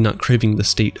and not craving the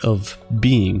state of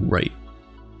being right.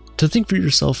 To think for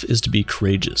yourself is to be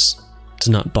courageous,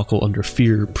 to not buckle under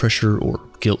fear, pressure, or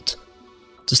guilt.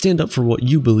 To stand up for what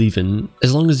you believe in,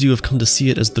 as long as you have come to see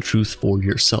it as the truth for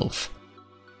yourself.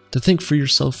 To think for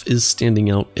yourself is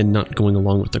standing out and not going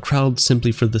along with the crowd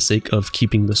simply for the sake of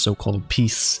keeping the so-called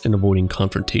peace and avoiding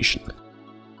confrontation.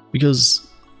 Because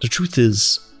the truth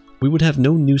is, we would have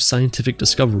no new scientific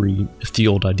discovery if the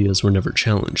old ideas were never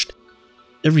challenged.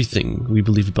 Everything we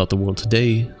believe about the world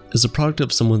today is a product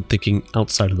of someone thinking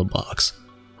outside of the box,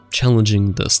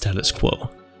 challenging the status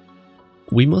quo.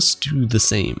 We must do the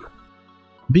same.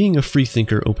 Being a free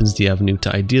thinker opens the avenue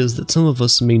to ideas that some of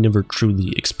us may never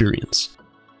truly experience.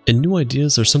 And new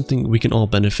ideas are something we can all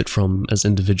benefit from as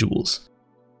individuals.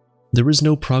 There is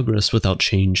no progress without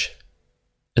change,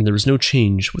 and there is no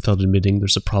change without admitting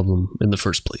there's a problem in the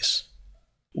first place.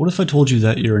 What if I told you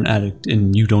that you're an addict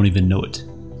and you don't even know it?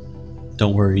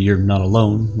 Don't worry, you're not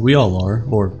alone. We all are,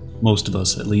 or most of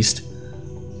us at least.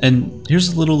 And here's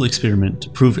a little experiment to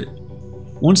prove it.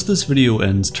 Once this video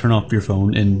ends, turn off your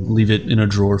phone and leave it in a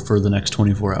drawer for the next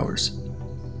 24 hours.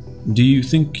 Do you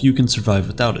think you can survive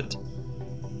without it?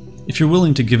 If you're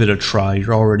willing to give it a try,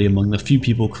 you're already among the few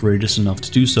people courageous enough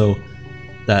to do so,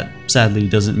 That, sadly,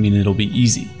 doesn't mean it'll be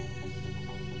easy.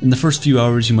 In the first few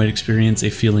hours, you might experience a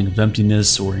feeling of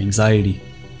emptiness or anxiety.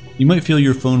 You might feel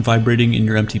your phone vibrating in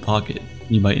your empty pocket.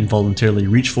 You might involuntarily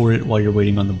reach for it while you're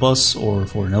waiting on the bus or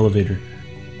for an elevator.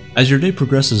 As your day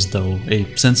progresses, though,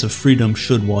 a sense of freedom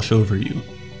should wash over you.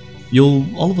 You'll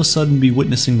all of a sudden be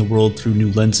witnessing the world through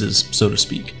new lenses, so to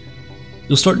speak.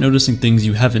 You'll start noticing things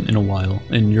you haven't in a while,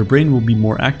 and your brain will be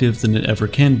more active than it ever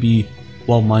can be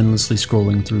while mindlessly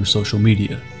scrolling through social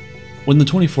media. When the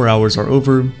 24 hours are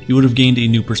over, you would have gained a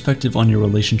new perspective on your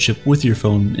relationship with your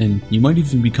phone, and you might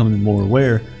even become more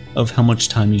aware of how much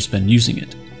time you spend using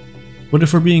it. But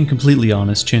if we're being completely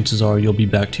honest, chances are you'll be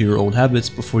back to your old habits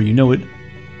before you know it,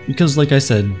 because like I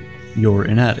said, you're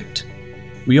an addict.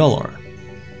 We all are.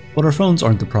 But our phones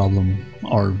aren't the problem,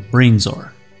 our brains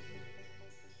are.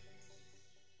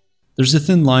 There's a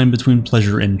thin line between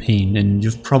pleasure and pain, and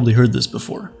you've probably heard this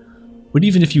before. But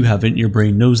even if you haven't, your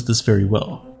brain knows this very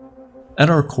well. At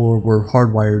our core, we're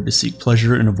hardwired to seek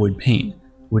pleasure and avoid pain,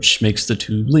 which makes the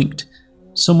two linked.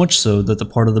 So much so that the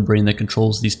part of the brain that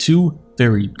controls these two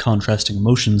very contrasting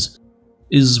emotions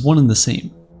is one and the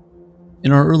same.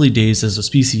 In our early days as a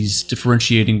species,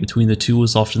 differentiating between the two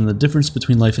was often the difference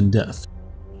between life and death.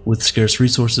 With scarce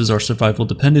resources, our survival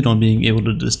depended on being able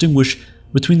to distinguish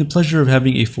between the pleasure of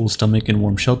having a full stomach and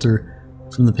warm shelter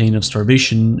from the pain of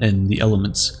starvation and the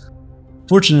elements.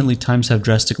 Fortunately, times have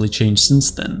drastically changed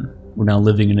since then. We're now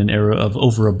living in an era of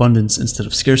overabundance instead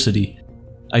of scarcity.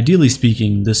 Ideally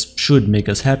speaking, this should make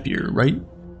us happier, right?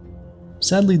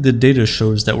 Sadly, the data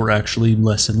shows that we're actually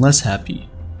less and less happy.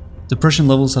 Depression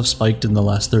levels have spiked in the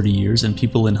last 30 years, and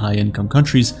people in high-income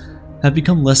countries have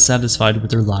become less satisfied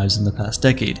with their lives in the past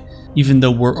decade, even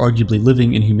though we're arguably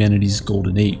living in humanity's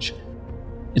golden age.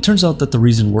 It turns out that the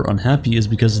reason we're unhappy is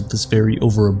because of this very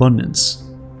overabundance.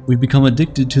 We've become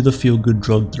addicted to the feel-good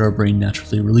drug that our brain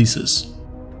naturally releases.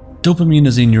 Dopamine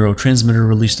is a neurotransmitter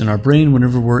released in our brain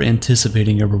whenever we're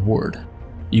anticipating a reward.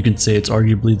 You can say it's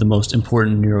arguably the most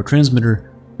important neurotransmitter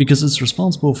because it's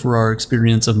responsible for our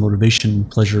experience of motivation,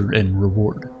 pleasure, and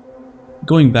reward.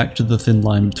 Going back to the thin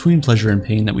line between pleasure and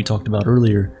pain that we talked about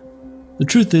earlier, the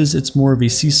truth is it's more of a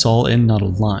seesaw and not a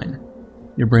line.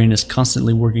 Your brain is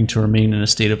constantly working to remain in a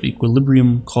state of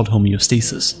equilibrium called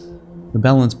homeostasis, the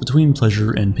balance between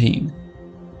pleasure and pain.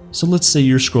 So let's say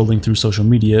you're scrolling through social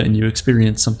media and you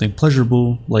experience something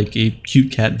pleasurable, like a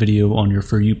cute cat video on your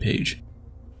For You page.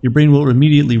 Your brain will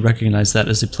immediately recognize that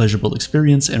as a pleasurable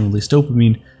experience and release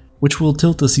dopamine, which will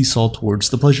tilt the seesaw towards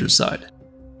the pleasure side.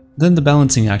 Then the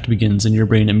balancing act begins and your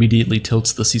brain immediately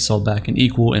tilts the seesaw back an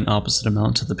equal and opposite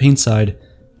amount to the pain side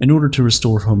in order to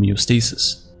restore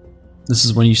homeostasis. This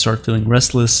is when you start feeling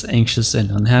restless, anxious,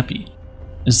 and unhappy.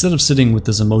 Instead of sitting with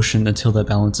this emotion until that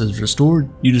balance is restored,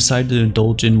 you decide to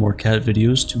indulge in more cat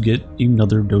videos to get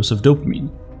another dose of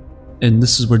dopamine. And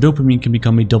this is where dopamine can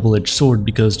become a double-edged sword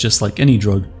because just like any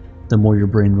drug, the more your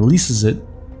brain releases it,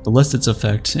 the less its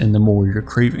effect and the more you're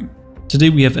craving.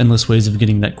 Today we have endless ways of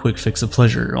getting that quick fix of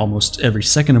pleasure. Almost every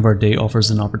second of our day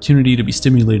offers an opportunity to be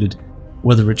stimulated.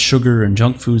 Whether it's sugar and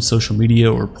junk food, social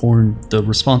media, or porn, the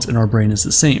response in our brain is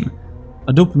the same.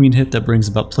 A dopamine hit that brings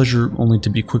about pleasure only to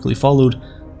be quickly followed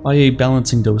by a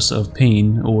balancing dose of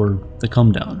pain or the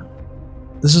come down.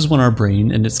 This is when our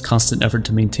brain, in its constant effort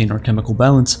to maintain our chemical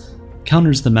balance,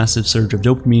 counters the massive surge of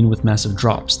dopamine with massive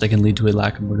drops that can lead to a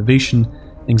lack of motivation,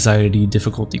 anxiety,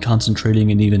 difficulty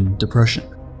concentrating, and even depression.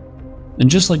 And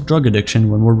just like drug addiction,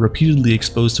 when we're repeatedly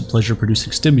exposed to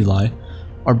pleasure-producing stimuli,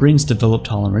 our brains develop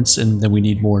tolerance and then we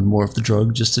need more and more of the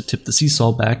drug just to tip the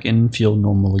seesaw back and feel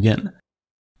normal again.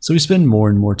 So we spend more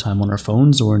and more time on our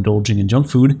phones or indulging in junk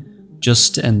food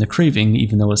just to end the craving,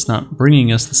 even though it's not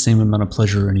bringing us the same amount of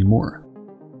pleasure anymore.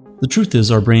 The truth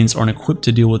is, our brains aren't equipped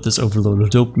to deal with this overload of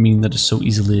dopamine that is so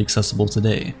easily accessible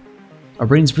today. Our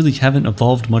brains really haven't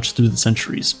evolved much through the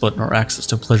centuries, but our access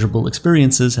to pleasurable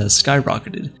experiences has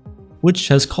skyrocketed, which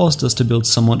has caused us to build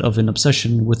somewhat of an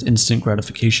obsession with instant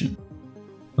gratification.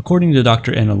 According to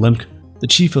Dr. Anna Lemke, the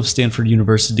chief of Stanford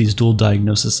University's Dual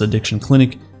Diagnosis Addiction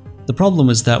Clinic, the problem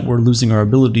is that we're losing our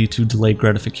ability to delay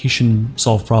gratification,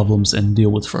 solve problems, and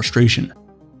deal with frustration.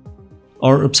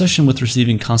 Our obsession with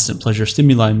receiving constant pleasure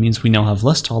stimuli means we now have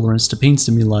less tolerance to pain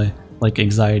stimuli like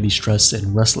anxiety, stress,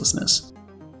 and restlessness.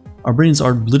 Our brains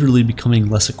are literally becoming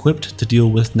less equipped to deal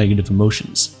with negative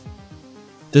emotions.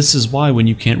 This is why when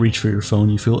you can't reach for your phone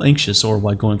you feel anxious, or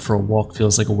why going for a walk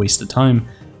feels like a waste of time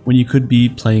when you could be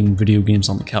playing video games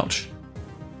on the couch.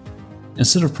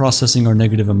 Instead of processing our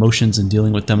negative emotions and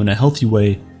dealing with them in a healthy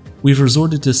way, we've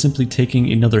resorted to simply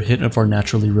taking another hit of our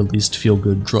naturally released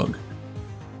feel-good drug.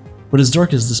 But as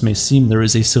dark as this may seem, there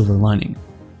is a silver lining.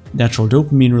 Natural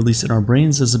dopamine release in our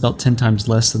brains is about 10 times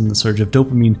less than the surge of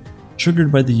dopamine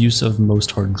triggered by the use of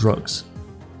most hard drugs.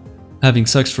 Having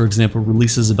sex, for example,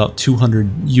 releases about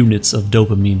 200 units of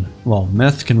dopamine, while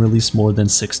meth can release more than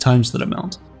 6 times that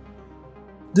amount.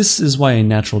 This is why a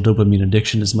natural dopamine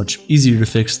addiction is much easier to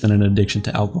fix than an addiction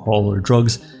to alcohol or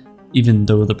drugs, even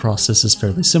though the process is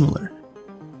fairly similar.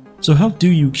 So how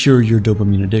do you cure your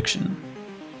dopamine addiction?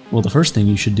 Well, the first thing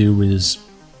you should do is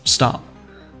stop.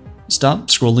 Stop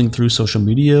scrolling through social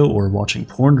media or watching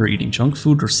porn or eating junk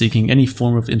food or seeking any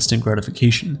form of instant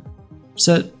gratification.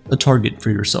 Set a target for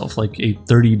yourself, like a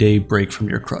 30-day break from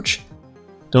your crutch.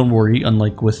 Don't worry,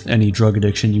 unlike with any drug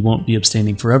addiction, you won't be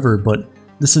abstaining forever, but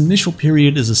this initial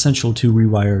period is essential to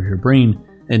rewire your brain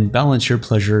and balance your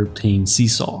pleasure-pain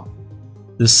seesaw.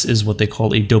 This is what they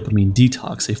call a dopamine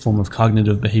detox, a form of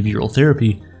cognitive behavioral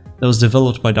therapy that was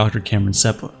developed by Dr. Cameron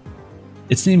Seppa.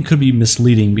 Its name could be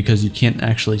misleading because you can't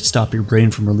actually stop your brain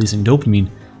from releasing dopamine,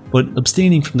 but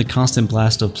abstaining from the constant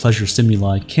blast of pleasure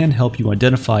stimuli can help you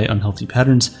identify unhealthy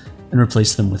patterns and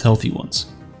replace them with healthy ones.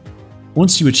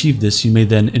 Once you achieve this, you may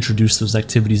then introduce those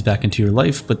activities back into your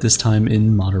life, but this time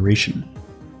in moderation.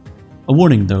 A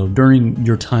warning though, during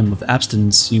your time of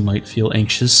abstinence, you might feel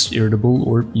anxious, irritable,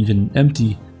 or even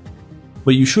empty,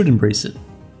 but you should embrace it.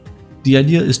 The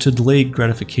idea is to delay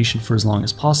gratification for as long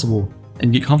as possible,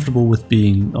 and get comfortable with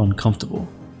being uncomfortable.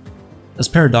 As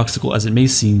paradoxical as it may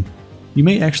seem, you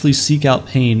may actually seek out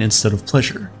pain instead of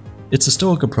pleasure. It's a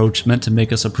stoic approach meant to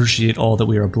make us appreciate all that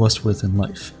we are blessed with in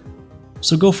life.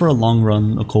 So go for a long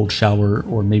run, a cold shower,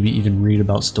 or maybe even read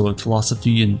about stoic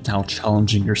philosophy and how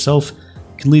challenging yourself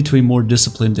can lead to a more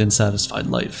disciplined and satisfied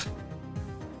life.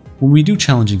 When we do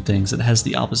challenging things, it has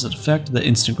the opposite effect that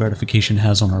instant gratification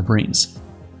has on our brains.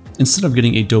 Instead of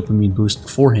getting a dopamine boost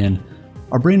beforehand,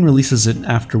 our brain releases it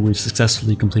after we've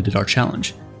successfully completed our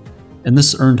challenge, and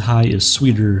this earned high is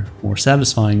sweeter, more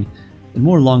satisfying, and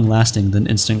more long-lasting than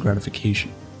instant gratification.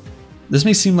 This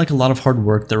may seem like a lot of hard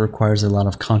work that requires a lot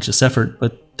of conscious effort,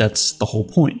 but that's the whole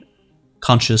point.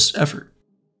 Conscious effort.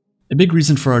 A big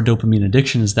reason for our dopamine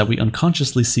addiction is that we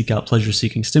unconsciously seek out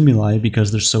pleasure-seeking stimuli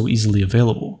because they're so easily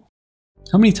available.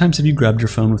 How many times have you grabbed your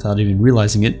phone without even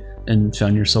realizing it and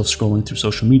found yourself scrolling through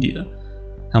social media?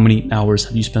 How many hours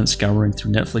have you spent scouring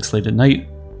through Netflix late at night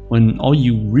when all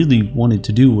you really wanted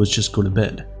to do was just go to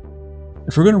bed?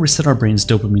 If we're going to reset our brain's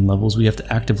dopamine levels, we have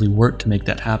to actively work to make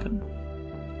that happen.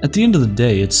 At the end of the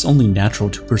day, it's only natural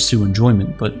to pursue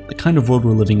enjoyment, but the kind of world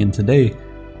we're living in today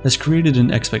has created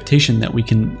an expectation that we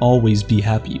can always be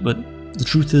happy, but the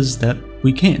truth is that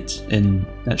we can't, and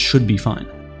that should be fine.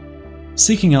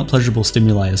 Seeking out pleasurable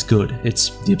stimuli is good.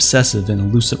 It's the obsessive and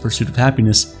elusive pursuit of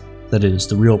happiness that is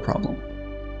the real problem.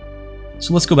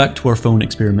 So let's go back to our phone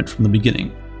experiment from the beginning.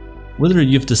 Whether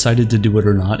you've decided to do it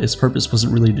or not, its purpose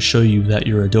wasn't really to show you that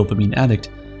you're a dopamine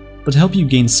addict, but to help you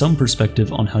gain some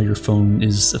perspective on how your phone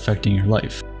is affecting your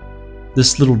life.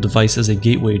 This little device is a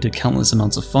gateway to countless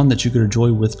amounts of fun that you could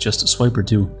enjoy with just a swipe or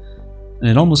two, and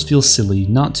it almost feels silly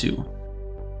not to.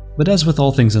 But as with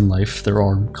all things in life, there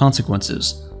are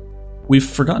consequences. We've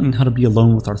forgotten how to be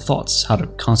alone with our thoughts, how to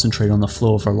concentrate on the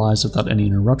flow of our lives without any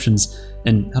interruptions,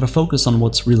 and how to focus on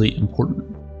what's really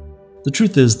important. The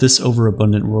truth is, this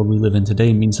overabundant world we live in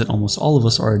today means that almost all of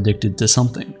us are addicted to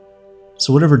something.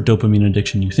 So whatever dopamine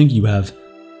addiction you think you have,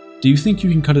 do you think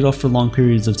you can cut it off for long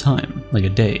periods of time, like a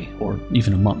day, or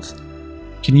even a month?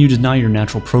 Can you deny your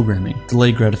natural programming,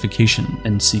 delay gratification,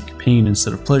 and seek pain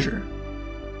instead of pleasure?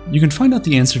 You can find out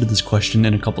the answer to this question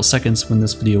in a couple seconds when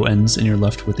this video ends and you're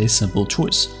left with a simple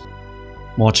choice.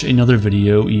 Watch another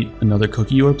video, eat another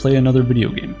cookie, or play another video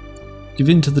game. Give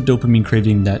in to the dopamine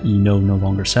craving that you know no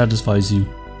longer satisfies you.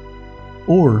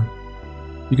 Or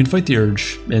you can fight the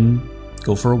urge and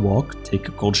go for a walk, take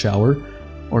a cold shower,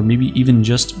 or maybe even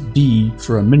just be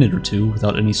for a minute or two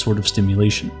without any sort of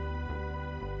stimulation.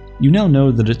 You now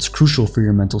know that it's crucial for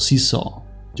your mental seesaw,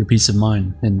 your peace of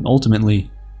mind, and ultimately,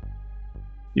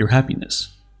 your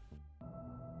happiness.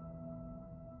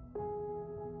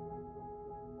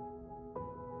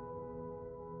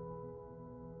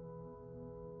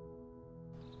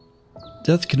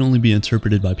 Death can only be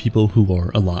interpreted by people who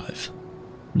are alive.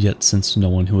 Yet, since no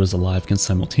one who is alive can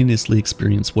simultaneously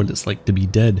experience what it's like to be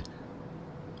dead,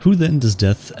 who then does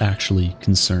death actually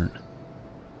concern?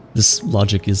 This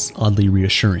logic is oddly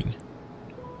reassuring.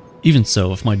 Even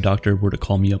so, if my doctor were to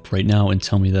call me up right now and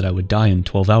tell me that I would die in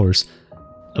 12 hours,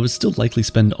 I would still likely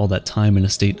spend all that time in a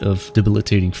state of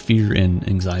debilitating fear and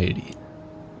anxiety.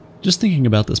 Just thinking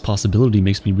about this possibility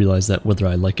makes me realize that whether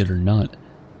I like it or not,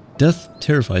 death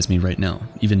terrifies me right now,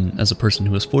 even as a person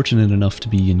who is fortunate enough to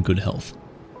be in good health.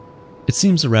 It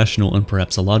seems irrational and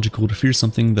perhaps illogical to fear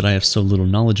something that I have so little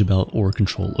knowledge about or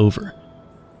control over.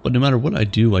 But no matter what I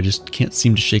do, I just can't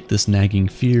seem to shake this nagging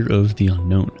fear of the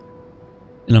unknown.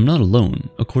 And I'm not alone.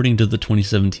 According to the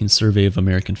 2017 survey of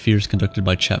American fears conducted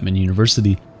by Chapman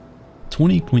University,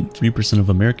 20.3% of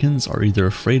Americans are either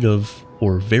afraid of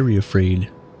or very afraid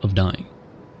of dying.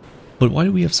 But why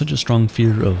do we have such a strong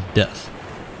fear of death?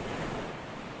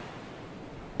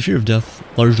 The fear of death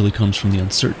largely comes from the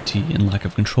uncertainty and lack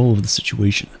of control of the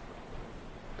situation.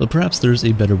 But perhaps there's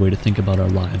a better way to think about our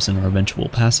lives and our eventual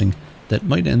passing that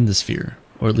might end this fear,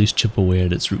 or at least chip away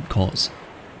at its root cause.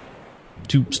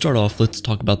 To start off, let's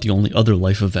talk about the only other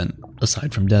life event,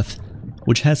 aside from death,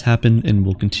 which has happened and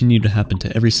will continue to happen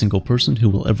to every single person who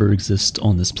will ever exist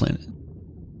on this planet.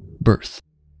 Birth.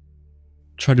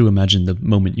 Try to imagine the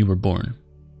moment you were born.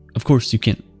 Of course, you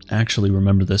can't actually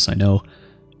remember this, I know,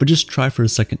 but just try for a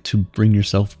second to bring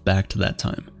yourself back to that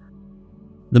time.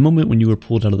 The moment when you were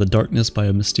pulled out of the darkness by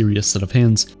a mysterious set of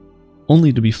hands,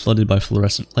 only to be flooded by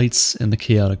fluorescent lights and the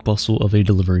chaotic bustle of a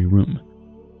delivery room.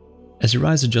 As your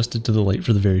eyes adjusted to the light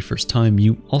for the very first time,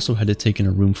 you also had to take in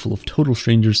a room full of total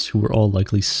strangers who were all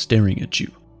likely staring at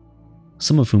you.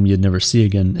 Some of whom you'd never see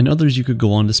again, and others you could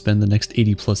go on to spend the next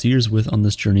 80 plus years with on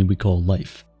this journey we call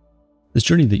life. This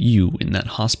journey that you, in that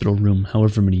hospital room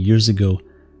however many years ago,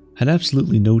 had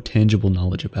absolutely no tangible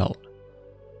knowledge about.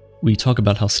 We talk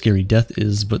about how scary death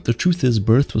is, but the truth is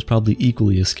birth was probably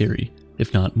equally as scary,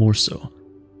 if not more so.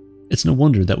 It's no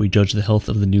wonder that we judge the health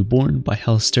of the newborn by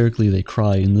how hysterically they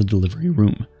cry in the delivery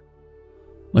room.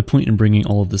 My point in bringing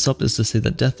all of this up is to say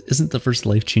that death isn't the first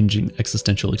life-changing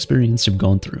existential experience you've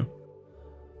gone through.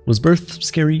 Was birth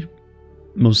scary?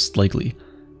 Most likely.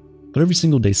 But every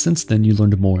single day since then you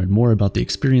learned more and more about the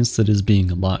experience that is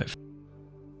being alive.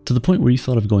 To the point where you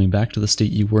thought of going back to the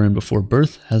state you were in before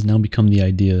birth has now become the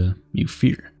idea you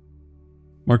fear.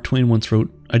 Mark Twain once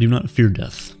wrote, "I do not fear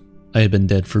death. I had been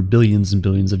dead for billions and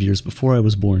billions of years before I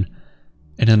was born,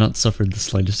 and had not suffered the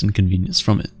slightest inconvenience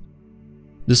from it."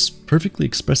 This perfectly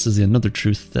expresses another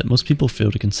truth that most people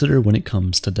fail to consider when it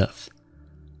comes to death.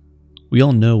 We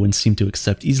all know and seem to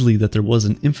accept easily that there was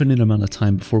an infinite amount of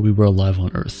time before we were alive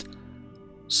on Earth.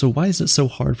 So why is it so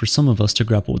hard for some of us to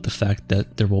grapple with the fact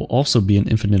that there will also be an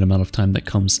infinite amount of time that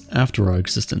comes after our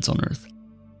existence on Earth?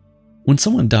 When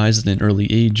someone dies at an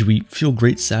early age, we feel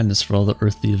great sadness for all the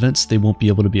earthly events they won't be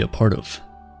able to be a part of.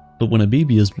 But when a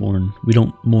baby is born, we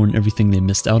don't mourn everything they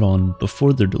missed out on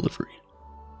before their delivery.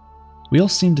 We all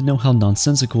seem to know how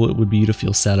nonsensical it would be to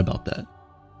feel sad about that.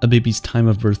 A baby's time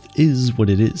of birth is what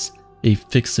it is, a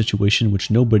fixed situation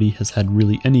which nobody has had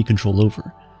really any control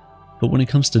over. But when it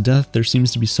comes to death, there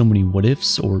seems to be so many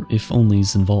what-ifs or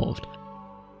if-onlys involved.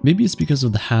 Maybe it's because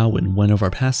of the how and when of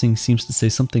our passing seems to say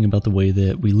something about the way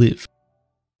that we live.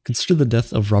 Consider the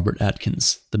death of Robert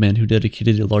Atkins, the man who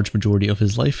dedicated a large majority of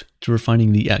his life to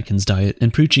refining the Atkins diet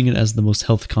and preaching it as the most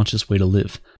health-conscious way to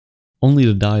live, only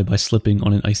to die by slipping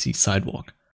on an icy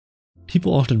sidewalk.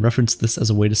 People often reference this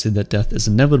as a way to say that death is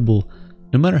inevitable,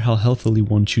 no matter how healthily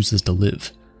one chooses to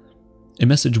live. A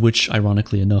message which,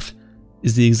 ironically enough,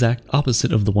 is the exact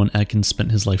opposite of the one Atkins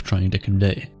spent his life trying to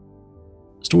convey.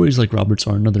 Stories like Robert's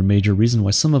are another major reason why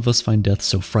some of us find death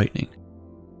so frightening.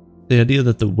 The idea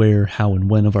that the where, how, and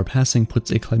when of our passing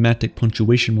puts a climactic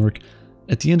punctuation mark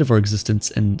at the end of our existence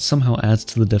and somehow adds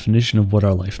to the definition of what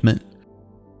our life meant.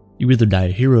 You either die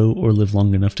a hero or live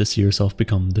long enough to see yourself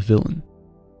become the villain.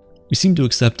 We seem to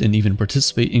accept and even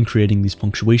participate in creating these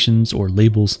punctuations or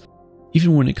labels,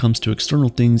 even when it comes to external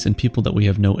things and people that we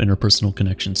have no interpersonal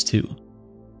connections to.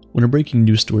 When a breaking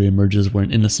news story emerges where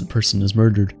an innocent person is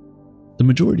murdered, the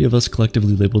majority of us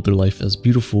collectively label their life as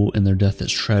beautiful and their death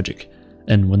as tragic,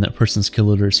 and when that person's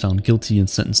killer is found guilty and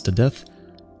sentenced to death,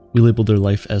 we label their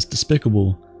life as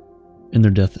despicable and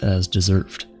their death as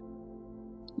deserved.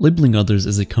 Labeling others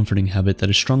is a comforting habit that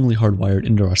is strongly hardwired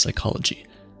into our psychology.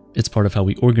 It's part of how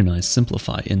we organize,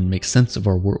 simplify, and make sense of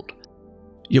our world.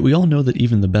 Yet we all know that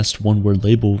even the best one-word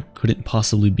label couldn't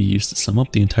possibly be used to sum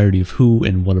up the entirety of who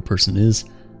and what a person is,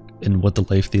 and what the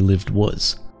life they lived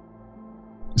was.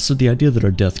 So the idea that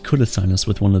our death could assign us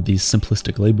with one of these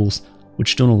simplistic labels,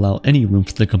 which don't allow any room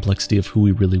for the complexity of who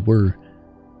we really were,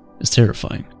 is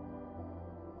terrifying.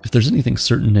 If there's anything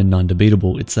certain and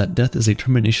non-debatable, it's that death is a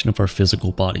termination of our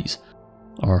physical bodies.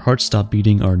 Our hearts stop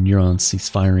beating, our neurons cease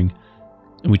firing,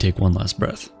 and we take one last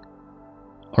breath.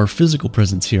 Our physical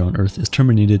presence here on Earth is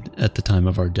terminated at the time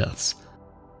of our deaths.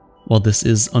 While this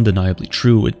is undeniably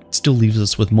true, it still leaves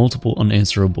us with multiple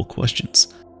unanswerable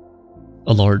questions.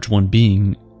 A large one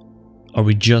being, are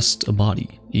we just a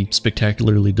body, a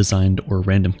spectacularly designed or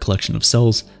random collection of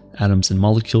cells, atoms, and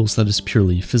molecules that is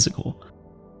purely physical?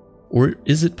 Or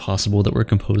is it possible that we're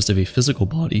composed of a physical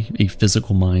body, a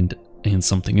physical mind, and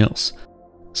something else?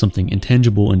 Something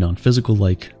intangible and non-physical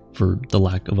like, for the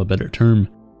lack of a better term,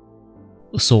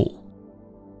 a soul.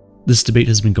 This debate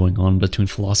has been going on between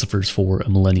philosophers for a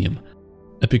millennium.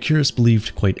 Epicurus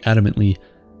believed quite adamantly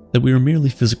that we were merely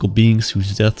physical beings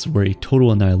whose deaths were a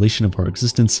total annihilation of our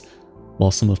existence,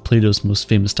 while some of Plato's most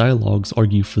famous dialogues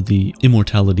argue for the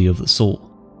immortality of the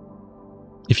soul.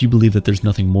 If you believe that there's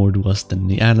nothing more to us than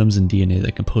the atoms and DNA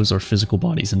that compose our physical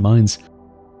bodies and minds,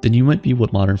 then you might be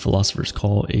what modern philosophers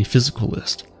call a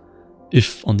physicalist.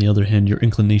 If, on the other hand, your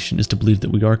inclination is to believe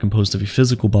that we are composed of a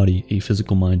physical body, a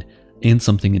physical mind, and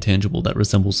something intangible that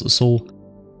resembles the soul,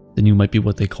 then you might be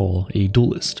what they call a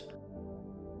dualist.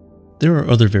 There are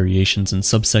other variations and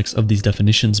subsects of these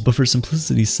definitions, but for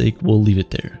simplicity's sake, we'll leave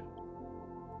it there.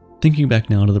 Thinking back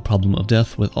now to the problem of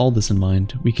death with all this in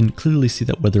mind, we can clearly see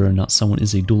that whether or not someone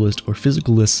is a dualist or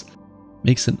physicalist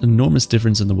makes an enormous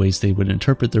difference in the ways they would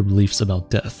interpret their beliefs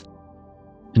about death,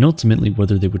 and ultimately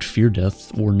whether they would fear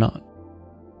death or not.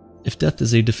 If death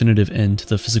is a definitive end to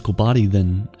the physical body,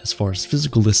 then, as far as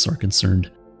physicalists are concerned,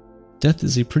 death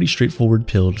is a pretty straightforward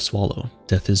pill to swallow.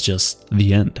 Death is just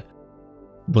the end.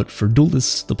 But for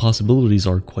dualists, the possibilities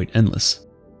are quite endless.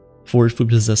 For if we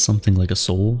possess something like a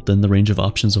soul, then the range of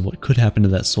options of what could happen to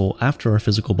that soul after our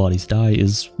physical bodies die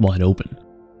is wide open.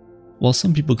 While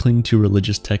some people cling to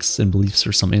religious texts and beliefs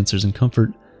for some answers and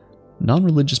comfort,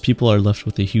 non-religious people are left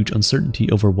with a huge uncertainty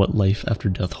over what life after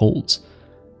death holds.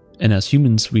 And as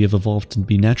humans, we have evolved to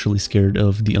be naturally scared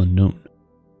of the unknown.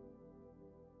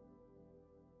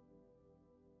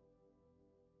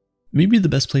 Maybe the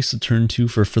best place to turn to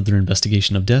for further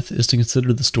investigation of death is to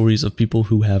consider the stories of people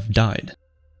who have died.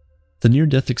 The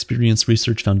Near-Death Experience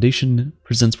Research Foundation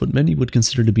presents what many would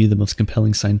consider to be the most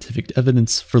compelling scientific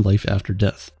evidence for life after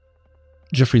death.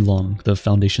 Jeffrey Long, the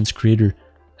foundation's creator,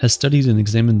 has studied and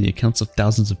examined the accounts of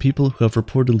thousands of people who have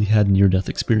reportedly had near-death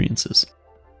experiences.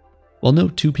 While no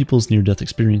two people's near-death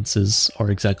experiences are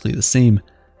exactly the same,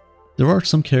 there are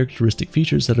some characteristic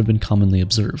features that have been commonly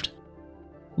observed.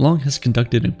 Long has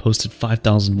conducted and posted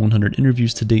 5,100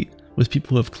 interviews to date with people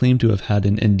who have claimed to have had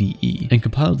an NDE, and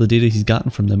compiled the data he's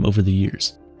gotten from them over the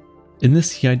years. In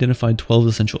this, he identified 12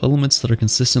 essential elements that are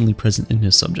consistently present in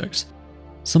his subjects,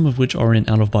 some of which are an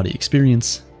out-of-body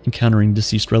experience, encountering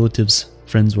deceased relatives,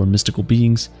 friends or mystical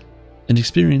beings, and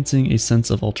experiencing a sense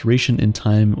of alteration in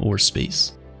time or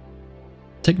space.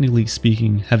 Technically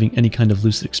speaking, having any kind of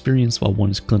lucid experience while one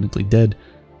is clinically dead,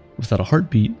 without a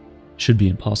heartbeat, should be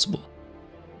impossible.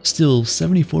 Still,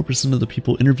 74% of the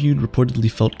people interviewed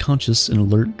reportedly felt conscious and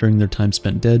alert during their time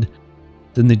spent dead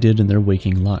than they did in their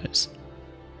waking lives.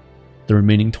 The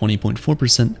remaining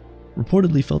 20.4%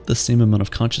 reportedly felt the same amount of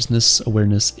consciousness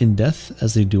awareness in death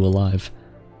as they do alive,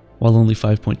 while only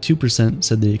 5.2%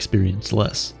 said they experienced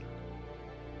less.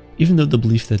 Even though the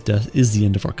belief that death is the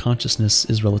end of our consciousness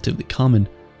is relatively common,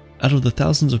 out of the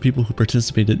thousands of people who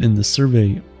participated in this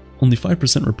survey, only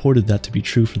 5% reported that to be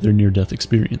true for their near-death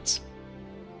experience.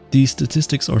 These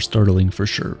statistics are startling for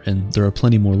sure, and there are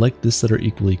plenty more like this that are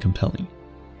equally compelling.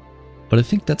 But I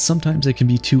think that sometimes it can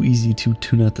be too easy to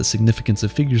tune out the significance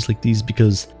of figures like these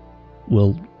because,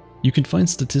 well, you can find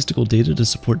statistical data to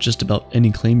support just about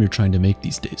any claim you're trying to make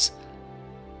these days.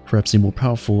 Perhaps a more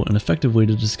powerful and effective way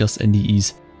to discuss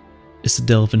NDEs is to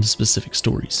delve into specific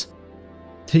stories.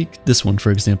 Take this one,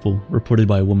 for example, reported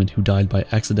by a woman who died by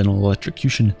accidental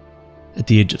electrocution at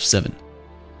the age of 7.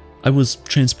 I was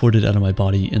transported out of my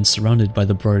body and surrounded by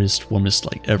the brightest, warmest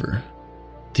light ever.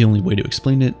 The only way to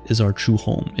explain it is our true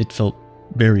home. It felt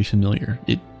very familiar.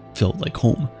 It felt like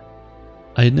home.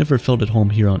 I had never felt at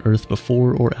home here on Earth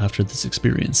before or after this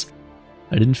experience.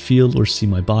 I didn't feel or see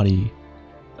my body.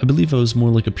 I believe I was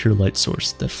more like a pure light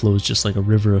source that flows just like a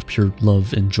river of pure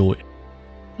love and joy.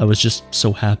 I was just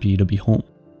so happy to be home.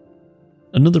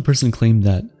 Another person claimed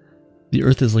that the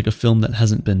Earth is like a film that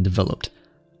hasn't been developed.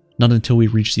 Not until we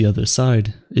reach the other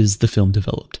side is the film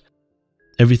developed.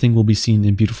 Everything will be seen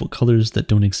in beautiful colors that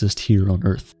don't exist here on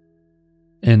Earth.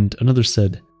 And another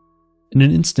said, in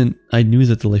an instant, I knew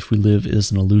that the life we live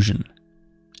is an illusion.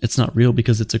 It's not real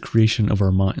because it's a creation of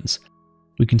our minds.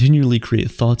 We continually create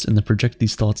thoughts and then project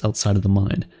these thoughts outside of the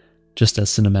mind, just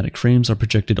as cinematic frames are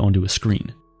projected onto a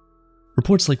screen.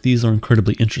 Reports like these are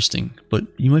incredibly interesting, but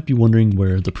you might be wondering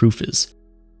where the proof is.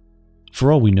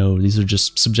 For all we know, these are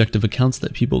just subjective accounts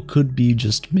that people could be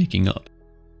just making up.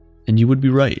 And you would be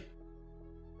right.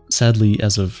 Sadly,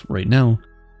 as of right now,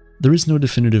 there is no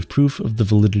definitive proof of the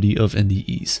validity of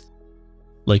NDEs.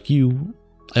 Like you,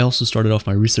 I also started off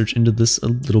my research into this a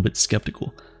little bit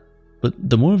skeptical, but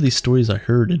the more of these stories I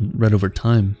heard and read over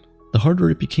time, the harder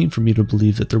it became for me to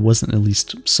believe that there wasn't at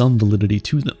least some validity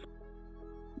to them.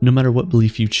 No matter what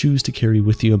belief you choose to carry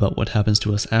with you about what happens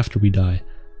to us after we die,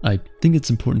 I think it's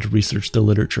important to research the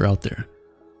literature out there.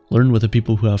 Learn what the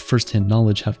people who have first-hand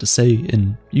knowledge have to say,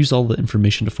 and use all the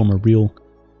information to form a real,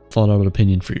 thought-out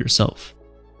opinion for yourself.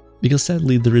 Because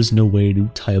sadly, there is no way to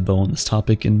tie a bow on this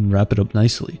topic and wrap it up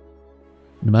nicely.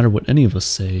 No matter what any of us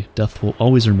say, death will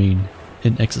always remain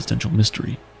an existential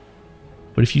mystery.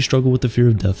 But if you struggle with the fear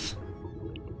of death,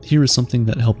 here is something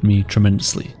that helped me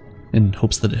tremendously, in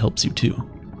hopes that it helps you too.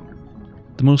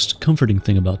 The most comforting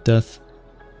thing about death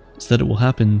is that it will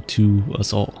happen to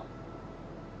us all.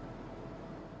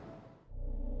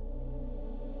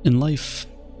 In life,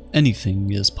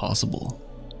 anything is possible.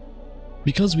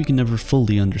 Because we can never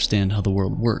fully understand how the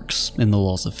world works, and the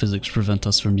laws of physics prevent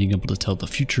us from being able to tell the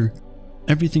future,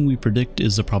 everything we predict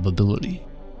is a probability.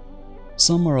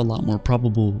 Some are a lot more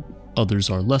probable,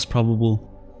 others are less probable,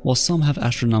 while some have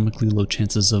astronomically low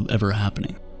chances of ever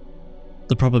happening.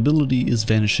 The probability is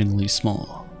vanishingly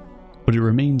small, but it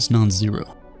remains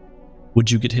non-zero.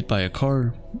 Would you get hit by a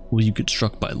car? Will you get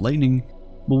struck by lightning?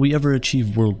 Will we ever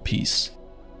achieve world peace?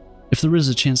 If there is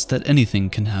a chance that anything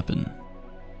can happen,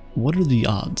 what are the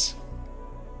odds?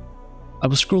 I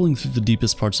was scrolling through the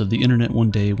deepest parts of the internet one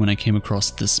day when I came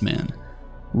across this man,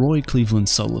 Roy Cleveland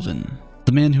Sullivan,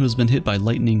 the man who has been hit by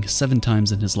lightning 7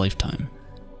 times in his lifetime.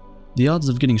 The odds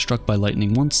of getting struck by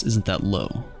lightning once isn't that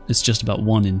low, it's just about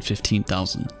 1 in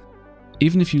 15,000.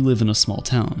 Even if you live in a small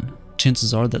town,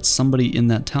 chances are that somebody in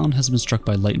that town has been struck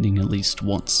by lightning at least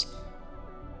once.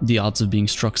 The odds of being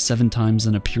struck 7 times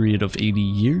in a period of 80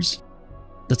 years?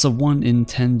 That's a 1 in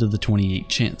 10 to the 28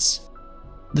 chance.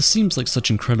 This seems like such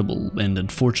incredible and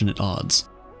unfortunate odds,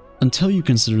 until you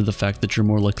consider the fact that you're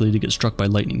more likely to get struck by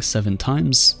lightning 7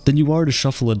 times than you are to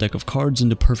shuffle a deck of cards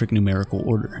into perfect numerical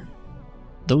order.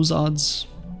 Those odds?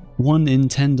 1 in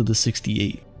 10 to the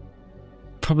 68.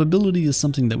 Probability is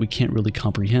something that we can't really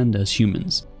comprehend as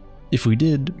humans. If we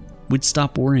did, we'd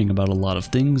stop worrying about a lot of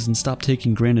things and stop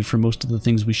taking granted for most of the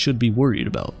things we should be worried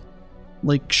about.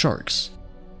 Like sharks.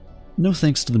 No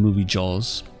thanks to the movie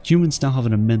Jaws, humans now have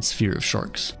an immense fear of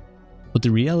sharks. But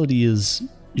the reality is,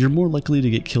 you're more likely to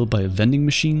get killed by a vending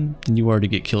machine than you are to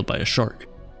get killed by a shark.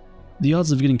 The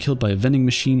odds of getting killed by a vending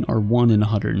machine are 1 in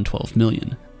 112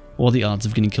 million, while the odds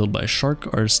of getting killed by a shark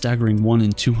are a staggering 1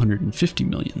 in 250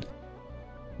 million.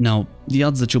 Now, the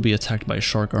odds that you'll be attacked by a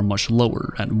shark are much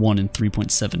lower at 1 in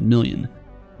 3.7 million,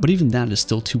 but even that is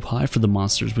still too high for the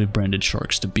monsters we've branded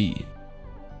sharks to be.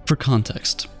 For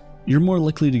context, you're more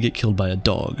likely to get killed by a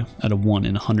dog at a 1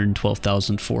 in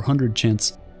 112,400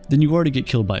 chance than you are to get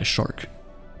killed by a shark,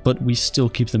 but we still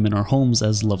keep them in our homes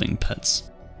as loving pets.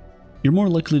 You're more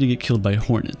likely to get killed by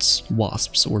hornets,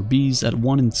 wasps, or bees at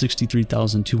 1 in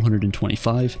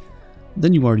 63,225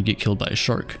 than you are to get killed by a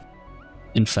shark.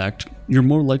 In fact, you're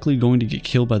more likely going to get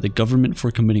killed by the government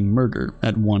for committing murder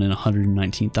at 1 in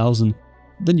 119,000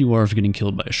 than you are of getting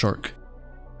killed by a shark.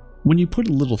 When you put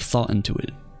a little thought into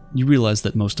it, you realize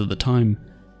that most of the time,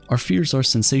 our fears are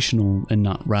sensational and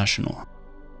not rational.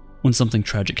 When something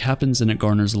tragic happens and it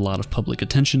garners a lot of public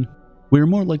attention, we are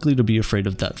more likely to be afraid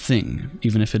of that thing,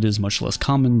 even if it is much less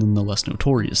common than the less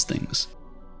notorious things.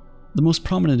 The most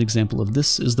prominent example of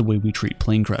this is the way we treat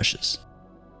plane crashes.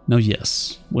 Now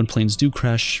yes, when planes do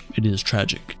crash, it is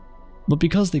tragic. But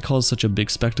because they cause such a big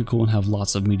spectacle and have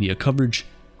lots of media coverage,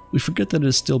 we forget that it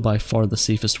is still by far the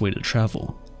safest way to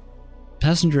travel.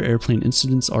 Passenger airplane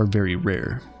incidents are very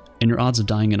rare, and your odds of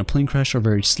dying in a plane crash are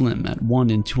very slim at 1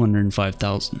 in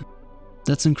 205,000.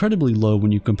 That's incredibly low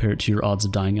when you compare it to your odds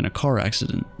of dying in a car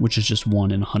accident, which is just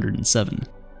 1 in 107.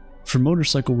 For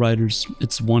motorcycle riders,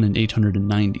 it's 1 in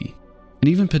 890, and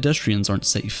even pedestrians aren't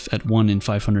safe at 1 in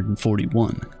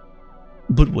 541.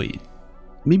 But wait,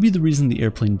 maybe the reason the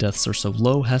airplane deaths are so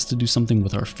low has to do something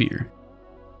with our fear.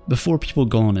 Before people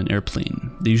go on an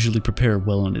airplane, they usually prepare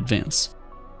well in advance.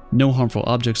 No harmful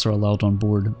objects are allowed on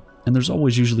board, and there's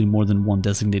always usually more than one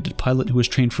designated pilot who has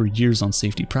trained for years on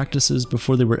safety practices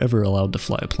before they were ever allowed to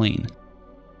fly a plane.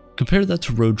 Compare that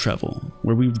to road travel,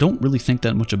 where we don't really think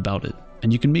that much about it,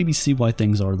 and you can maybe see why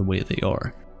things are the way they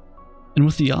are. And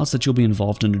with the odds that you'll be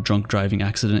involved in a drunk driving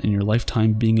accident in your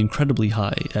lifetime being incredibly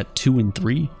high at 2 in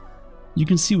 3, you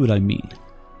can see what I mean.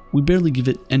 We barely give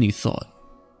it any thought.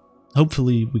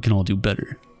 Hopefully, we can all do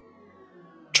better.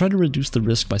 Try to reduce the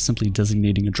risk by simply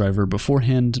designating a driver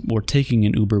beforehand or taking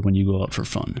an Uber when you go out for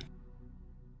fun.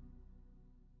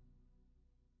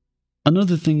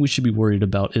 Another thing we should be worried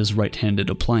about is right-handed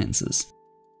appliances.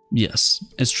 Yes,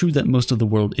 it's true that most of the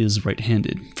world is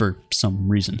right-handed, for some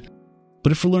reason.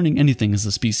 But if we're learning anything as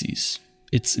a species,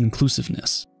 it's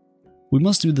inclusiveness. We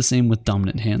must do the same with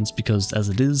dominant hands because, as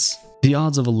it is, the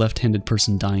odds of a left-handed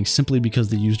person dying simply because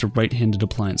they used a right-handed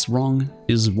appliance wrong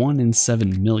is 1 in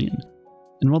 7 million.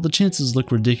 And while the chances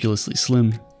look ridiculously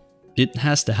slim, it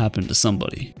has to happen to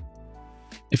somebody.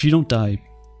 If you don't die,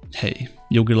 hey,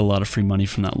 you'll get a lot of free money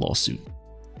from that lawsuit.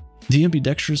 The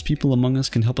ambidextrous people among us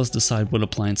can help us decide what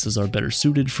appliances are better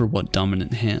suited for what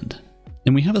dominant hand.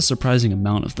 And we have a surprising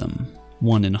amount of them,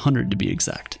 1 in 100 to be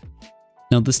exact.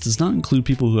 Now, this does not include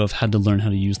people who have had to learn how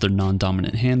to use their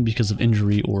non-dominant hand because of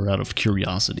injury or out of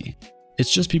curiosity.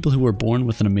 It's just people who were born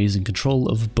with an amazing control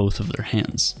of both of their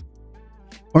hands.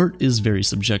 Art is very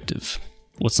subjective.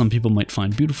 What some people might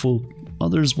find beautiful,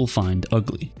 others will find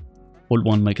ugly. What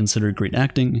one might consider great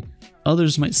acting,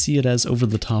 others might see it as over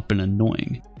the top and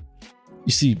annoying.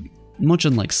 You see, much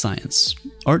unlike science,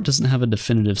 art doesn't have a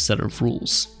definitive set of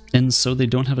rules, and so they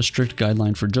don't have a strict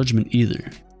guideline for judgment either.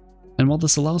 And while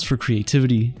this allows for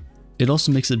creativity, it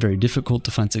also makes it very difficult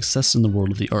to find success in the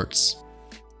world of the arts.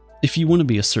 If you want to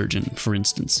be a surgeon, for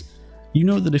instance, you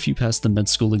know that if you pass the med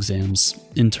school exams,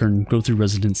 intern, go through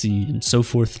residency, and so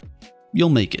forth, you'll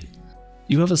make it.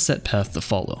 You have a set path to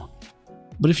follow.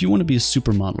 But if you want to be a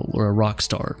supermodel or a rock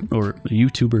star or a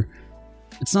YouTuber,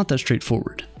 it's not that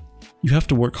straightforward. You have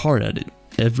to work hard at it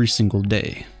every single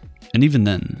day, and even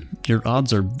then, your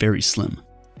odds are very slim.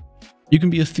 You can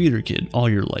be a theater kid all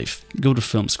your life, go to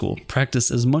film school,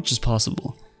 practice as much as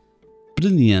possible. But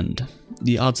in the end,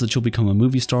 the odds that you'll become a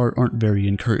movie star aren't very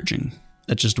encouraging,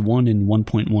 at just 1 in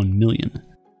 1.1 million.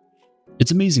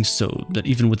 It's amazing so that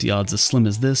even with the odds as slim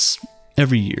as this,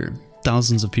 every year,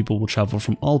 thousands of people will travel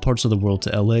from all parts of the world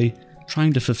to LA,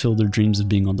 trying to fulfill their dreams of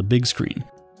being on the big screen.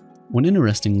 When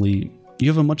interestingly, you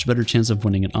have a much better chance of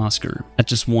winning an Oscar at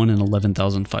just 1 in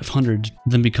 11,500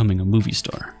 than becoming a movie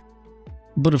star.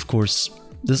 But of course,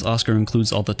 this Oscar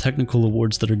includes all the technical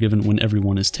awards that are given when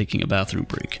everyone is taking a bathroom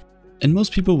break. And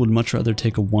most people would much rather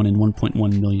take a 1 in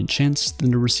 1.1 million chance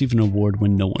than to receive an award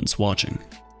when no one's watching.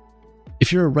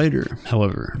 If you're a writer,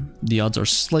 however, the odds are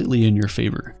slightly in your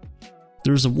favor.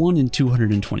 There is a 1 in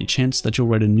 220 chance that you'll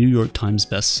write a New York Times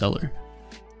bestseller.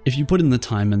 If you put in the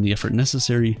time and the effort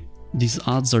necessary, these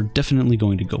odds are definitely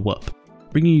going to go up,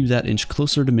 bringing you that inch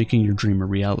closer to making your dream a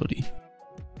reality.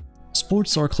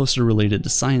 Sports are closer related to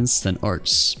science than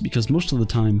arts, because most of the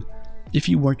time, if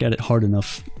you work at it hard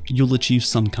enough, you'll achieve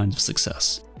some kind of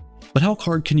success. But how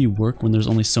hard can you work when there's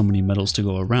only so many medals to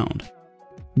go around?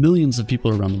 Millions of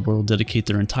people around the world dedicate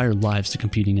their entire lives to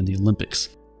competing in the Olympics,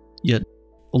 yet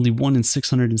only 1 in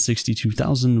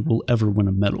 662,000 will ever win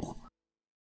a medal.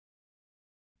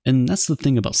 And that's the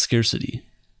thing about scarcity.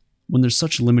 When there's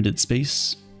such limited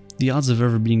space, the odds of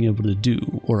ever being able to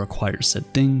do or acquire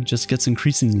said thing just gets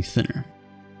increasingly thinner.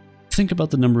 Think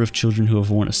about the number of children who have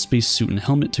worn a spacesuit and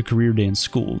helmet to career day in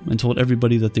school and told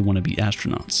everybody that they want to be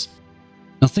astronauts.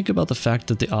 Now think about the fact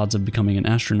that the odds of becoming an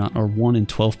astronaut are 1 in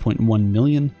 12.1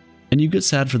 million, and you get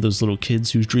sad for those little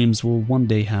kids whose dreams will one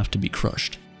day have to be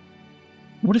crushed.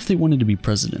 What if they wanted to be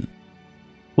president?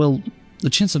 Well, the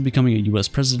chance of becoming a US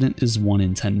president is 1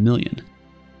 in 10 million.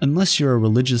 Unless you're a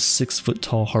religious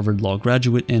 6-foot-tall Harvard Law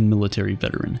graduate and military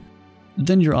veteran.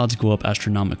 Then your odds go up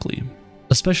astronomically,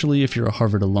 especially if you're a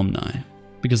Harvard alumni,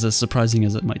 because as surprising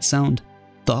as it might sound,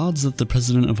 the odds that the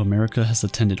President of America has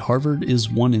attended Harvard is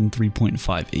 1 in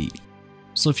 3.58.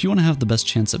 So if you want to have the best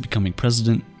chance at becoming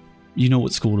president, you know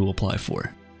what school to apply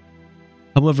for.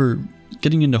 However,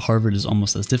 getting into Harvard is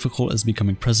almost as difficult as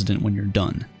becoming president when you're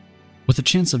done. With a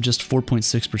chance of just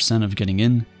 4.6% of getting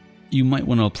in, you might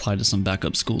want to apply to some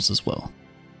backup schools as well.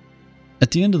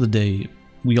 At the end of the day,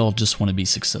 we all just want to be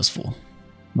successful.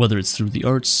 Whether it's through the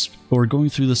arts, or going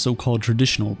through the so-called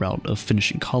traditional route of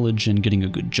finishing college and getting a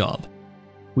good job.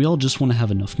 We all just want to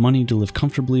have enough money to live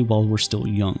comfortably while we're still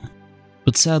young.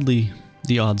 But sadly,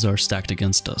 the odds are stacked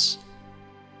against us.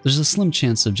 There's a slim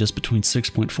chance of just between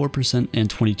 6.4% and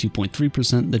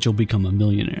 22.3% that you'll become a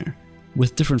millionaire,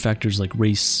 with different factors like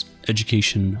race,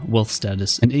 education, wealth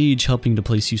status, and age helping to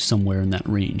place you somewhere in that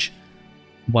range.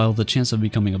 While the chance of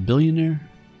becoming a billionaire?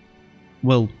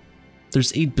 Well,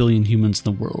 there's 8 billion humans in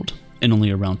the world, and only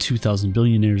around 2,000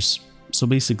 billionaires, so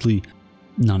basically,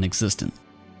 non-existent.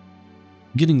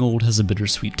 Getting old has a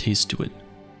bittersweet taste to it.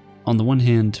 On the one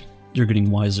hand, you're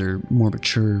getting wiser, more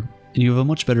mature, and you have a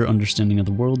much better understanding of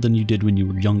the world than you did when you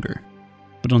were younger.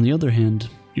 But on the other hand,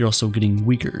 you're also getting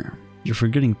weaker, you're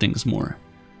forgetting things more.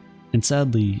 And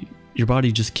sadly, your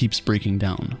body just keeps breaking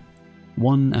down,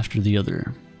 one after the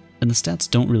other, and the stats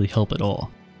don't really help at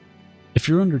all. If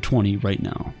you're under 20 right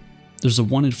now, there's a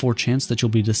 1 in 4 chance that you'll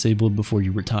be disabled before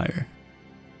you retire.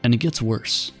 And it gets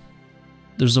worse.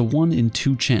 There's a 1 in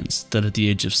 2 chance that at the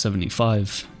age of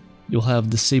 75, you'll have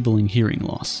disabling hearing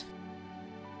loss.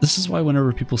 This is why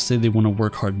whenever people say they want to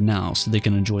work hard now so they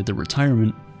can enjoy their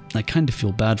retirement, I kind of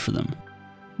feel bad for them.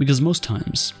 Because most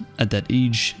times, at that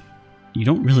age, you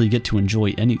don't really get to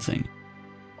enjoy anything.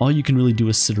 All you can really do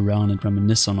is sit around and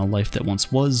reminisce on a life that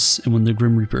once was, and when the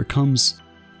Grim Reaper comes,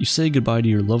 you say goodbye to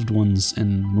your loved ones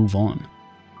and move on.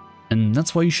 And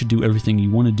that's why you should do everything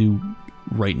you want to do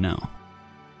right now.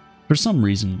 For some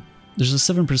reason, there's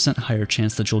a 7% higher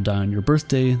chance that you'll die on your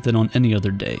birthday than on any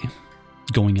other day,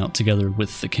 going out together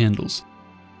with the candles.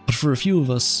 But for a few of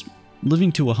us,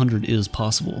 living to 100 is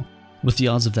possible, with the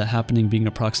odds of that happening being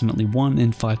approximately 1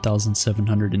 in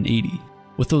 5,780,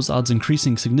 with those odds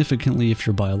increasing significantly if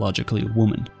you're biologically a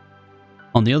woman.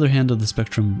 On the other hand of the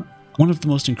spectrum, one of the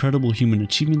most incredible human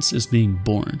achievements is being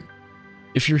born.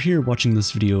 If you're here watching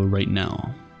this video right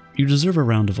now, you deserve a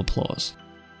round of applause.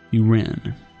 You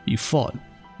ran, you fought,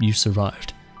 you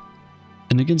survived.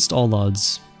 And against all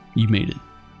odds, you made it.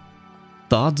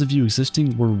 The odds of you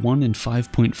existing were 1 in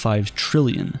 5.5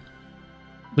 trillion.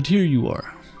 But here you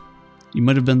are. You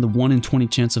might have been the 1 in 20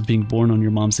 chance of being born on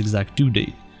your mom's exact due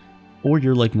date, or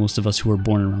you're like most of us who were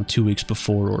born around 2 weeks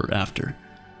before or after.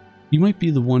 You might be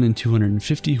the 1 in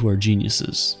 250 who are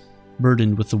geniuses,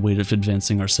 burdened with the weight of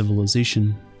advancing our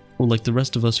civilization, or like the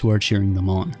rest of us who are cheering them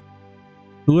on.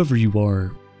 Whoever you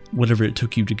are, whatever it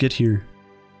took you to get here,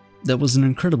 that was an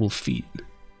incredible feat,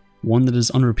 one that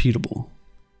is unrepeatable.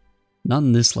 Not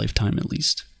in this lifetime, at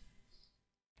least.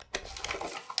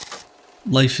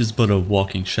 Life is but a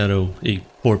walking shadow, a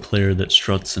poor player that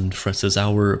struts and frets his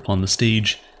hour upon the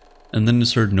stage, and then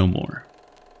is heard no more.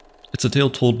 It's a tale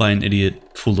told by an idiot,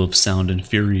 full of sound and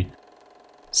fury,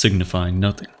 signifying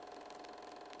nothing.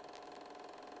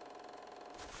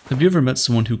 Have you ever met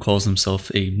someone who calls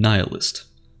himself a nihilist?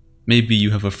 Maybe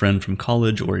you have a friend from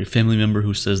college or a family member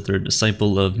who says they're a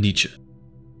disciple of Nietzsche.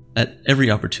 At every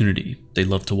opportunity, they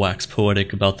love to wax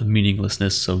poetic about the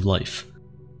meaninglessness of life.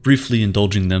 Briefly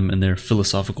indulging them in their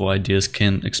philosophical ideas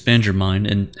can expand your mind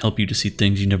and help you to see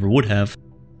things you never would have.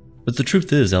 But the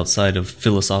truth is, outside of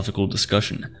philosophical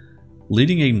discussion,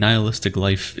 leading a nihilistic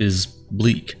life is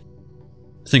bleak.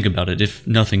 Think about it, if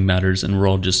nothing matters and we're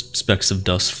all just specks of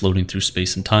dust floating through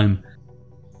space and time,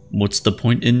 what's the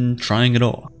point in trying at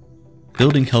all?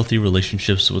 Building healthy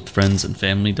relationships with friends and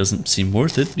family doesn't seem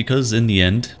worth it because in the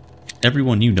end,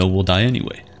 everyone you know will die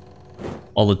anyway.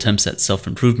 All attempts at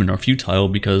self-improvement are futile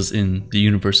because in the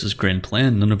universe's grand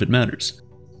plan, none of it matters.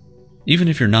 Even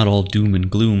if you're not all doom and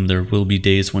gloom, there will be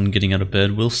days when getting out of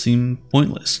bed will seem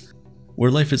pointless, where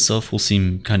life itself will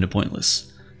seem kinda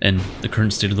pointless, and the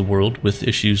current state of the world, with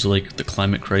issues like the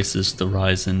climate crisis, the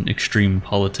rise in extreme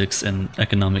politics, and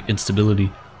economic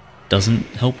instability, doesn't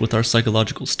help with our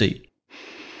psychological state.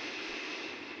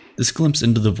 This glimpse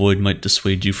into the void might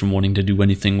dissuade you from wanting to do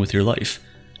anything with your life.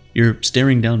 You're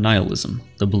staring down nihilism,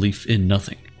 the belief in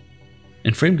nothing.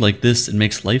 And framed like this, it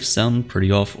makes life sound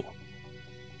pretty awful.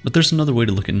 But there's another way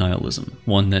to look at nihilism,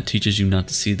 one that teaches you not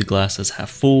to see the glass as half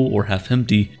full or half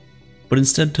empty, but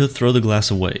instead to throw the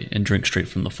glass away and drink straight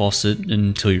from the faucet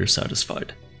until you're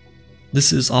satisfied.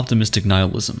 This is optimistic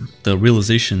nihilism, the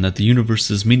realization that the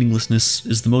universe's meaninglessness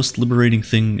is the most liberating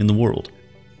thing in the world.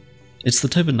 It's the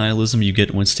type of nihilism you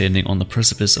get when standing on the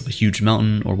precipice of a huge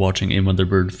mountain or watching a mother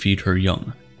bird feed her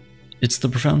young. It's the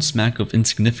profound smack of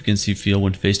insignificance you feel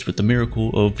when faced with the miracle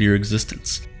of your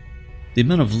existence. The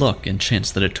amount of luck and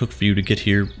chance that it took for you to get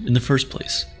here in the first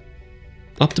place.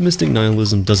 Optimistic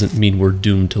nihilism doesn't mean we're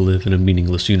doomed to live in a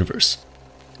meaningless universe.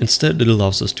 Instead, it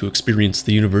allows us to experience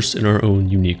the universe in our own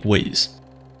unique ways.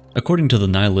 According to the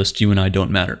nihilist, you and I don't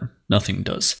matter. Nothing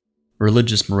does.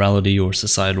 Religious morality or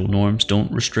societal norms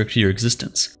don't restrict your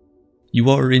existence. You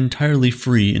are entirely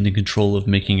free and in control of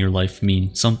making your life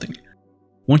mean something.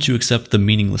 Once you accept the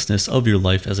meaninglessness of your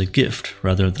life as a gift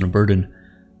rather than a burden,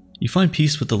 you find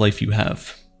peace with the life you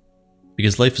have.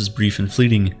 Because life is brief and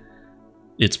fleeting,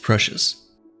 it's precious.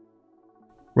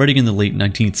 Writing in the late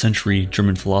 19th century,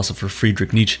 German philosopher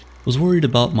Friedrich Nietzsche was worried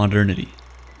about modernity.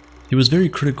 He was very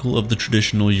critical of the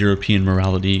traditional European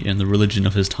morality and the religion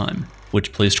of his time,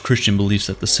 which placed Christian beliefs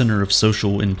at the center of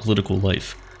social and political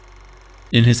life.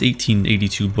 In his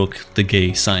 1882 book, The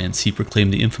Gay Science, he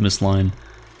proclaimed the infamous line,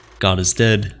 "God is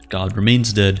dead, God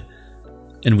remains dead,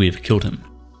 and we have killed him."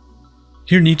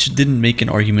 Here Nietzsche didn't make an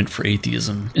argument for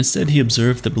atheism. Instead, he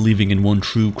observed that believing in one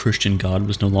true Christian God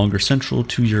was no longer central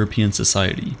to European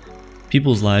society.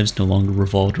 People's lives no longer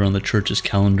revolved around the church's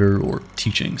calendar or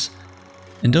teachings.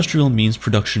 Industrial means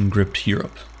production gripped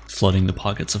Europe, flooding the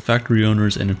pockets of factory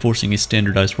owners and enforcing a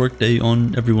standardized workday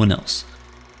on everyone else.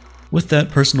 With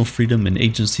that, personal freedom and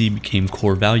agency became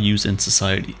core values in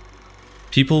society.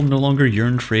 People no longer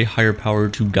yearned for a higher power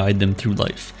to guide them through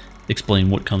life, explain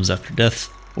what comes after death,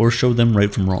 or show them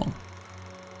right from wrong.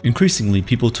 Increasingly,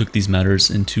 people took these matters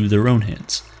into their own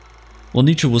hands. While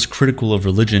Nietzsche was critical of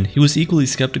religion, he was equally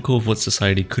skeptical of what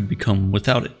society could become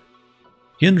without it.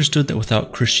 He understood that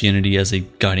without Christianity as a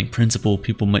guiding principle,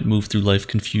 people might move through life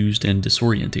confused and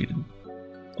disorientated.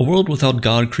 A world without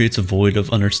God creates a void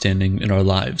of understanding in our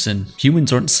lives, and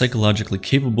humans aren't psychologically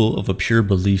capable of a pure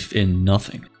belief in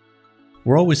nothing.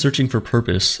 We're always searching for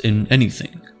purpose in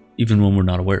anything, even when we're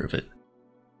not aware of it.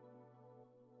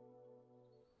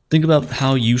 Think about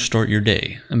how you start your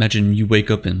day. Imagine you wake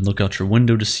up and look out your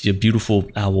window to see a beautiful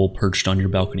owl perched on your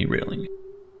balcony railing.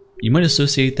 You might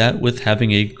associate that with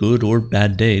having a good or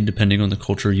bad day depending on the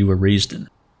culture you were raised in.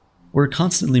 We're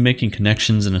constantly making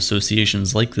connections and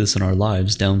associations like this in our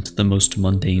lives down to the most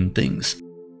mundane things.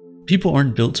 People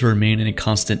aren't built to remain in a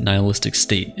constant nihilistic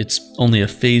state. It's only a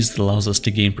phase that allows us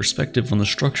to gain perspective on the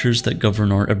structures that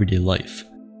govern our everyday life.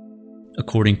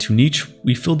 According to Nietzsche,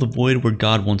 we fill the void where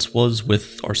God once was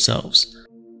with ourselves.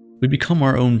 We become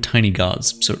our own tiny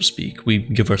gods, so to speak. We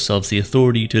give ourselves the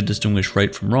authority to distinguish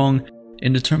right from wrong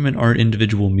and determine our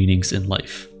individual meanings in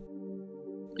life.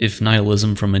 If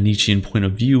nihilism from a Nietzschean point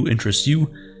of view interests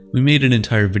you, we made an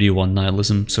entire video on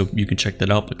nihilism, so you can check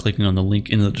that out by clicking on the link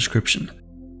in the description.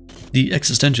 The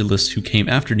existentialists who came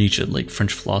after Nietzsche, like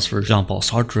French philosopher Jean-Paul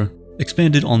Sartre,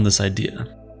 expanded on this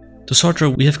idea. To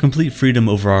Sartre, we have complete freedom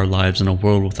over our lives in a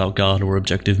world without God or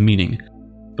objective meaning,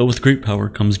 but with great power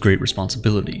comes great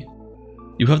responsibility.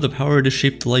 You have the power to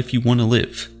shape the life you want to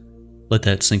live. Let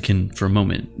that sink in for a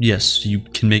moment. Yes, you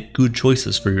can make good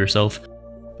choices for yourself,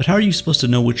 but how are you supposed to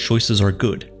know which choices are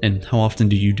good, and how often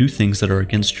do you do things that are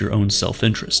against your own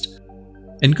self-interest?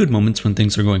 In good moments when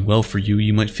things are going well for you,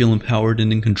 you might feel empowered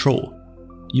and in control.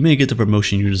 You may get the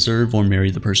promotion you deserve or marry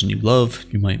the person you love.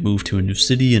 You might move to a new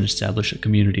city and establish a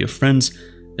community of friends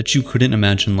that you couldn't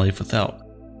imagine life without.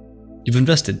 You've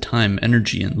invested time,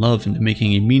 energy, and love into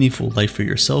making a meaningful life for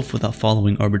yourself without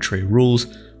following arbitrary rules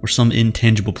or some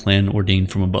intangible plan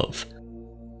ordained from above.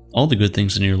 All the good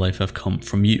things in your life have come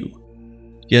from you.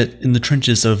 Yet, in the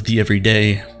trenches of the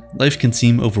everyday, life can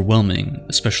seem overwhelming,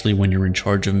 especially when you're in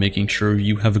charge of making sure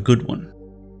you have a good one.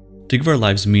 To give our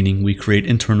lives meaning, we create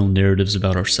internal narratives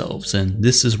about ourselves, and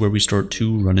this is where we start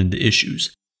to run into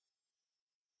issues.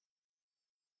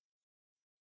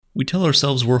 We tell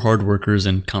ourselves we're hard workers,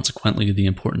 and consequently the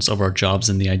importance of our jobs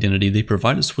and the identity they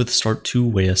provide us with start to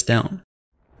weigh us down.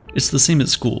 It's the same at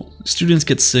school. Students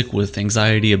get sick with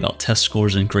anxiety about test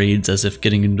scores and grades as if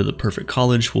getting into the perfect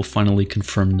college will finally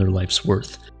confirm their life's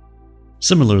worth.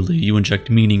 Similarly, you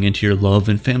inject meaning into your love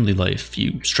and family life.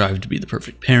 You strive to be the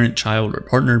perfect parent, child, or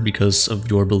partner because of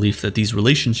your belief that these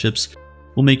relationships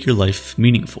will make your life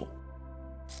meaningful.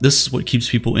 This is what keeps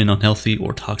people in unhealthy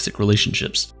or toxic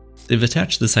relationships. They've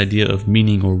attached this idea of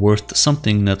meaning or worth to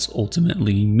something that's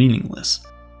ultimately meaningless.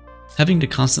 Having to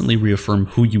constantly reaffirm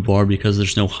who you are because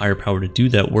there's no higher power to do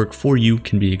that work for you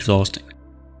can be exhausting.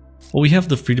 While we have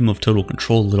the freedom of total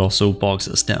control, it also bogs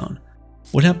us down.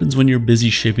 What happens when you're busy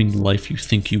shaping the life you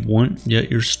think you want, yet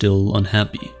you're still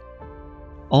unhappy?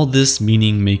 All this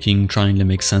meaning-making, trying to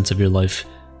make sense of your life,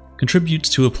 contributes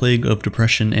to a plague of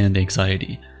depression and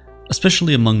anxiety,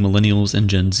 especially among millennials and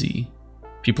Gen Z.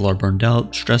 People are burned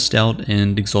out, stressed out,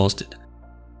 and exhausted.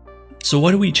 So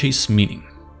why do we chase meaning?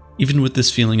 Even with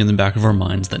this feeling in the back of our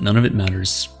minds that none of it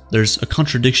matters, there's a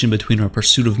contradiction between our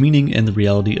pursuit of meaning and the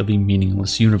reality of a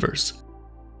meaningless universe.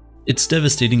 It's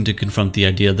devastating to confront the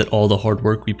idea that all the hard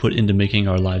work we put into making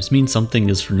our lives mean something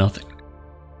is for nothing.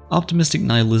 Optimistic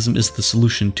nihilism is the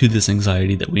solution to this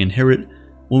anxiety that we inherit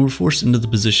when we're forced into the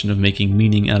position of making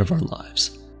meaning out of our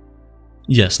lives.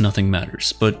 Yes, nothing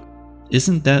matters, but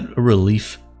isn't that a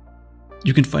relief?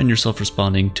 You can find yourself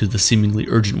responding to the seemingly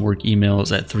urgent work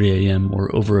emails at 3 a.m.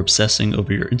 or over-obsessing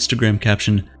over your Instagram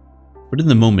caption, but in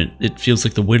the moment, it feels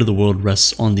like the weight of the world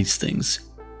rests on these things.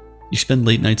 You spend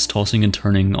late nights tossing and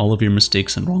turning, all of your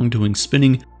mistakes and wrongdoing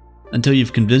spinning, until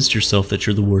you've convinced yourself that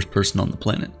you're the worst person on the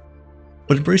planet.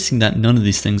 But embracing that none of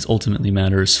these things ultimately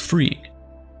matter is freeing.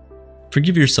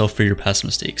 Forgive yourself for your past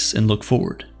mistakes and look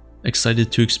forward,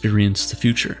 excited to experience the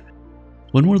future.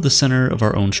 When we're the center of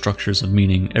our own structures of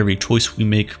meaning, every choice we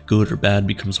make, good or bad,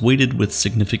 becomes weighted with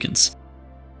significance.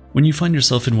 When you find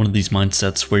yourself in one of these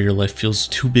mindsets where your life feels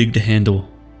too big to handle,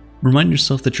 remind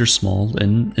yourself that you're small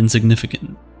and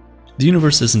insignificant. The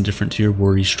universe is indifferent to your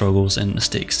worries, struggles, and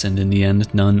mistakes, and in the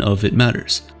end, none of it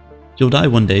matters. You'll die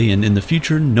one day, and in the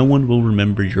future, no one will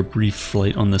remember your brief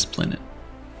flight on this planet.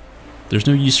 There's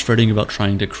no use fretting about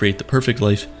trying to create the perfect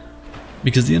life,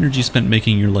 because the energy spent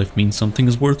making your life mean something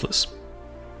is worthless.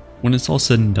 When it's all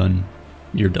said and done,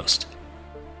 you're dust.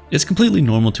 It's completely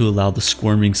normal to allow the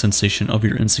squirming sensation of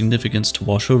your insignificance to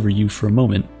wash over you for a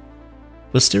moment,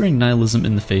 but staring nihilism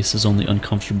in the face is only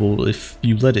uncomfortable if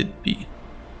you let it be.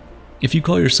 If you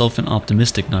call yourself an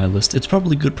optimistic nihilist, it's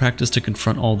probably good practice to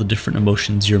confront all the different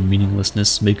emotions your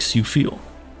meaninglessness makes you feel.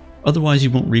 Otherwise,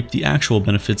 you won't reap the actual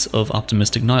benefits of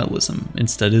optimistic nihilism.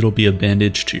 Instead, it'll be a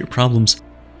bandage to your problems,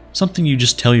 something you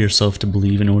just tell yourself to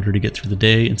believe in order to get through the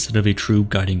day instead of a true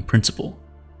guiding principle.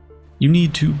 You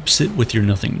need to sit with your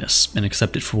nothingness and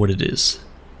accept it for what it is.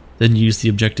 Then use the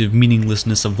objective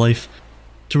meaninglessness of life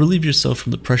to relieve yourself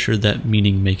from the pressure that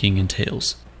meaning-making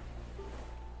entails.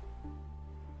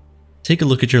 Take a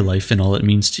look at your life and all it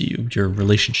means to you, your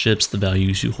relationships, the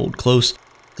values you hold close,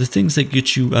 the things that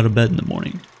get you out of bed in the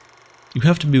morning. You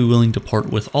have to be willing to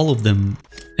part with all of them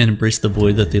and embrace the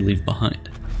void that they leave behind.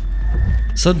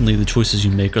 Suddenly, the choices you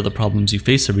make are the problems you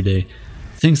face every day.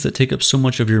 Things that take up so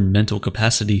much of your mental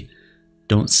capacity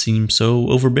don't seem so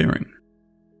overbearing.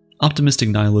 Optimistic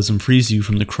nihilism frees you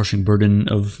from the crushing burden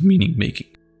of meaning-making.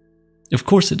 Of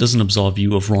course, it doesn't absolve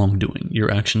you of wrongdoing. Your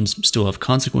actions still have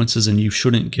consequences, and you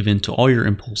shouldn't give in to all your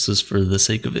impulses for the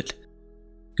sake of it.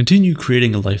 Continue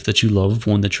creating a life that you love,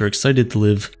 one that you're excited to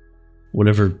live,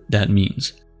 whatever that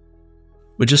means.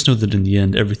 But just know that in the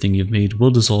end, everything you've made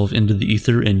will dissolve into the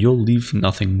ether and you'll leave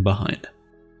nothing behind.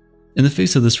 In the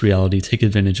face of this reality, take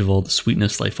advantage of all the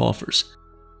sweetness life offers.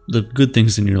 The good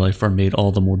things in your life are made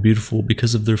all the more beautiful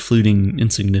because of their fleeting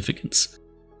insignificance.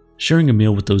 Sharing a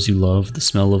meal with those you love, the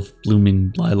smell of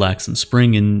blooming lilacs in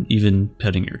spring, and even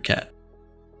petting your cat.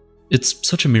 It's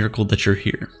such a miracle that you're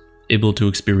here, able to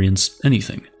experience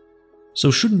anything. So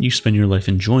shouldn't you spend your life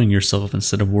enjoying yourself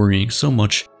instead of worrying so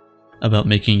much about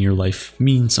making your life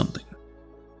mean something?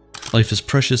 Life is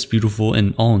precious, beautiful,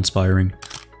 and awe-inspiring,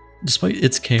 despite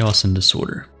its chaos and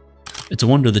disorder. It's a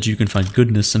wonder that you can find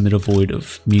goodness amid a void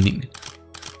of meaning.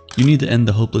 You need to end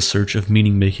the hopeless search of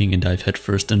meaning-making and dive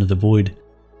headfirst into the void.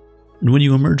 And when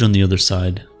you emerge on the other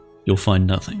side, you'll find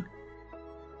nothing.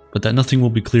 But that nothing will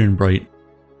be clear and bright,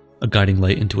 a guiding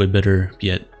light into a better,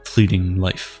 yet fleeting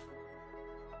life.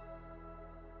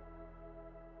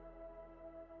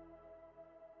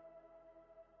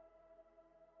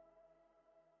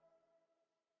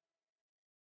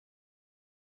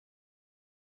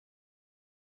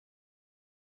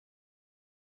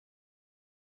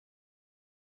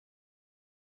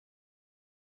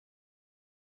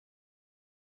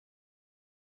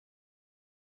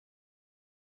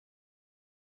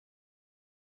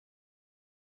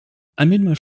 I made my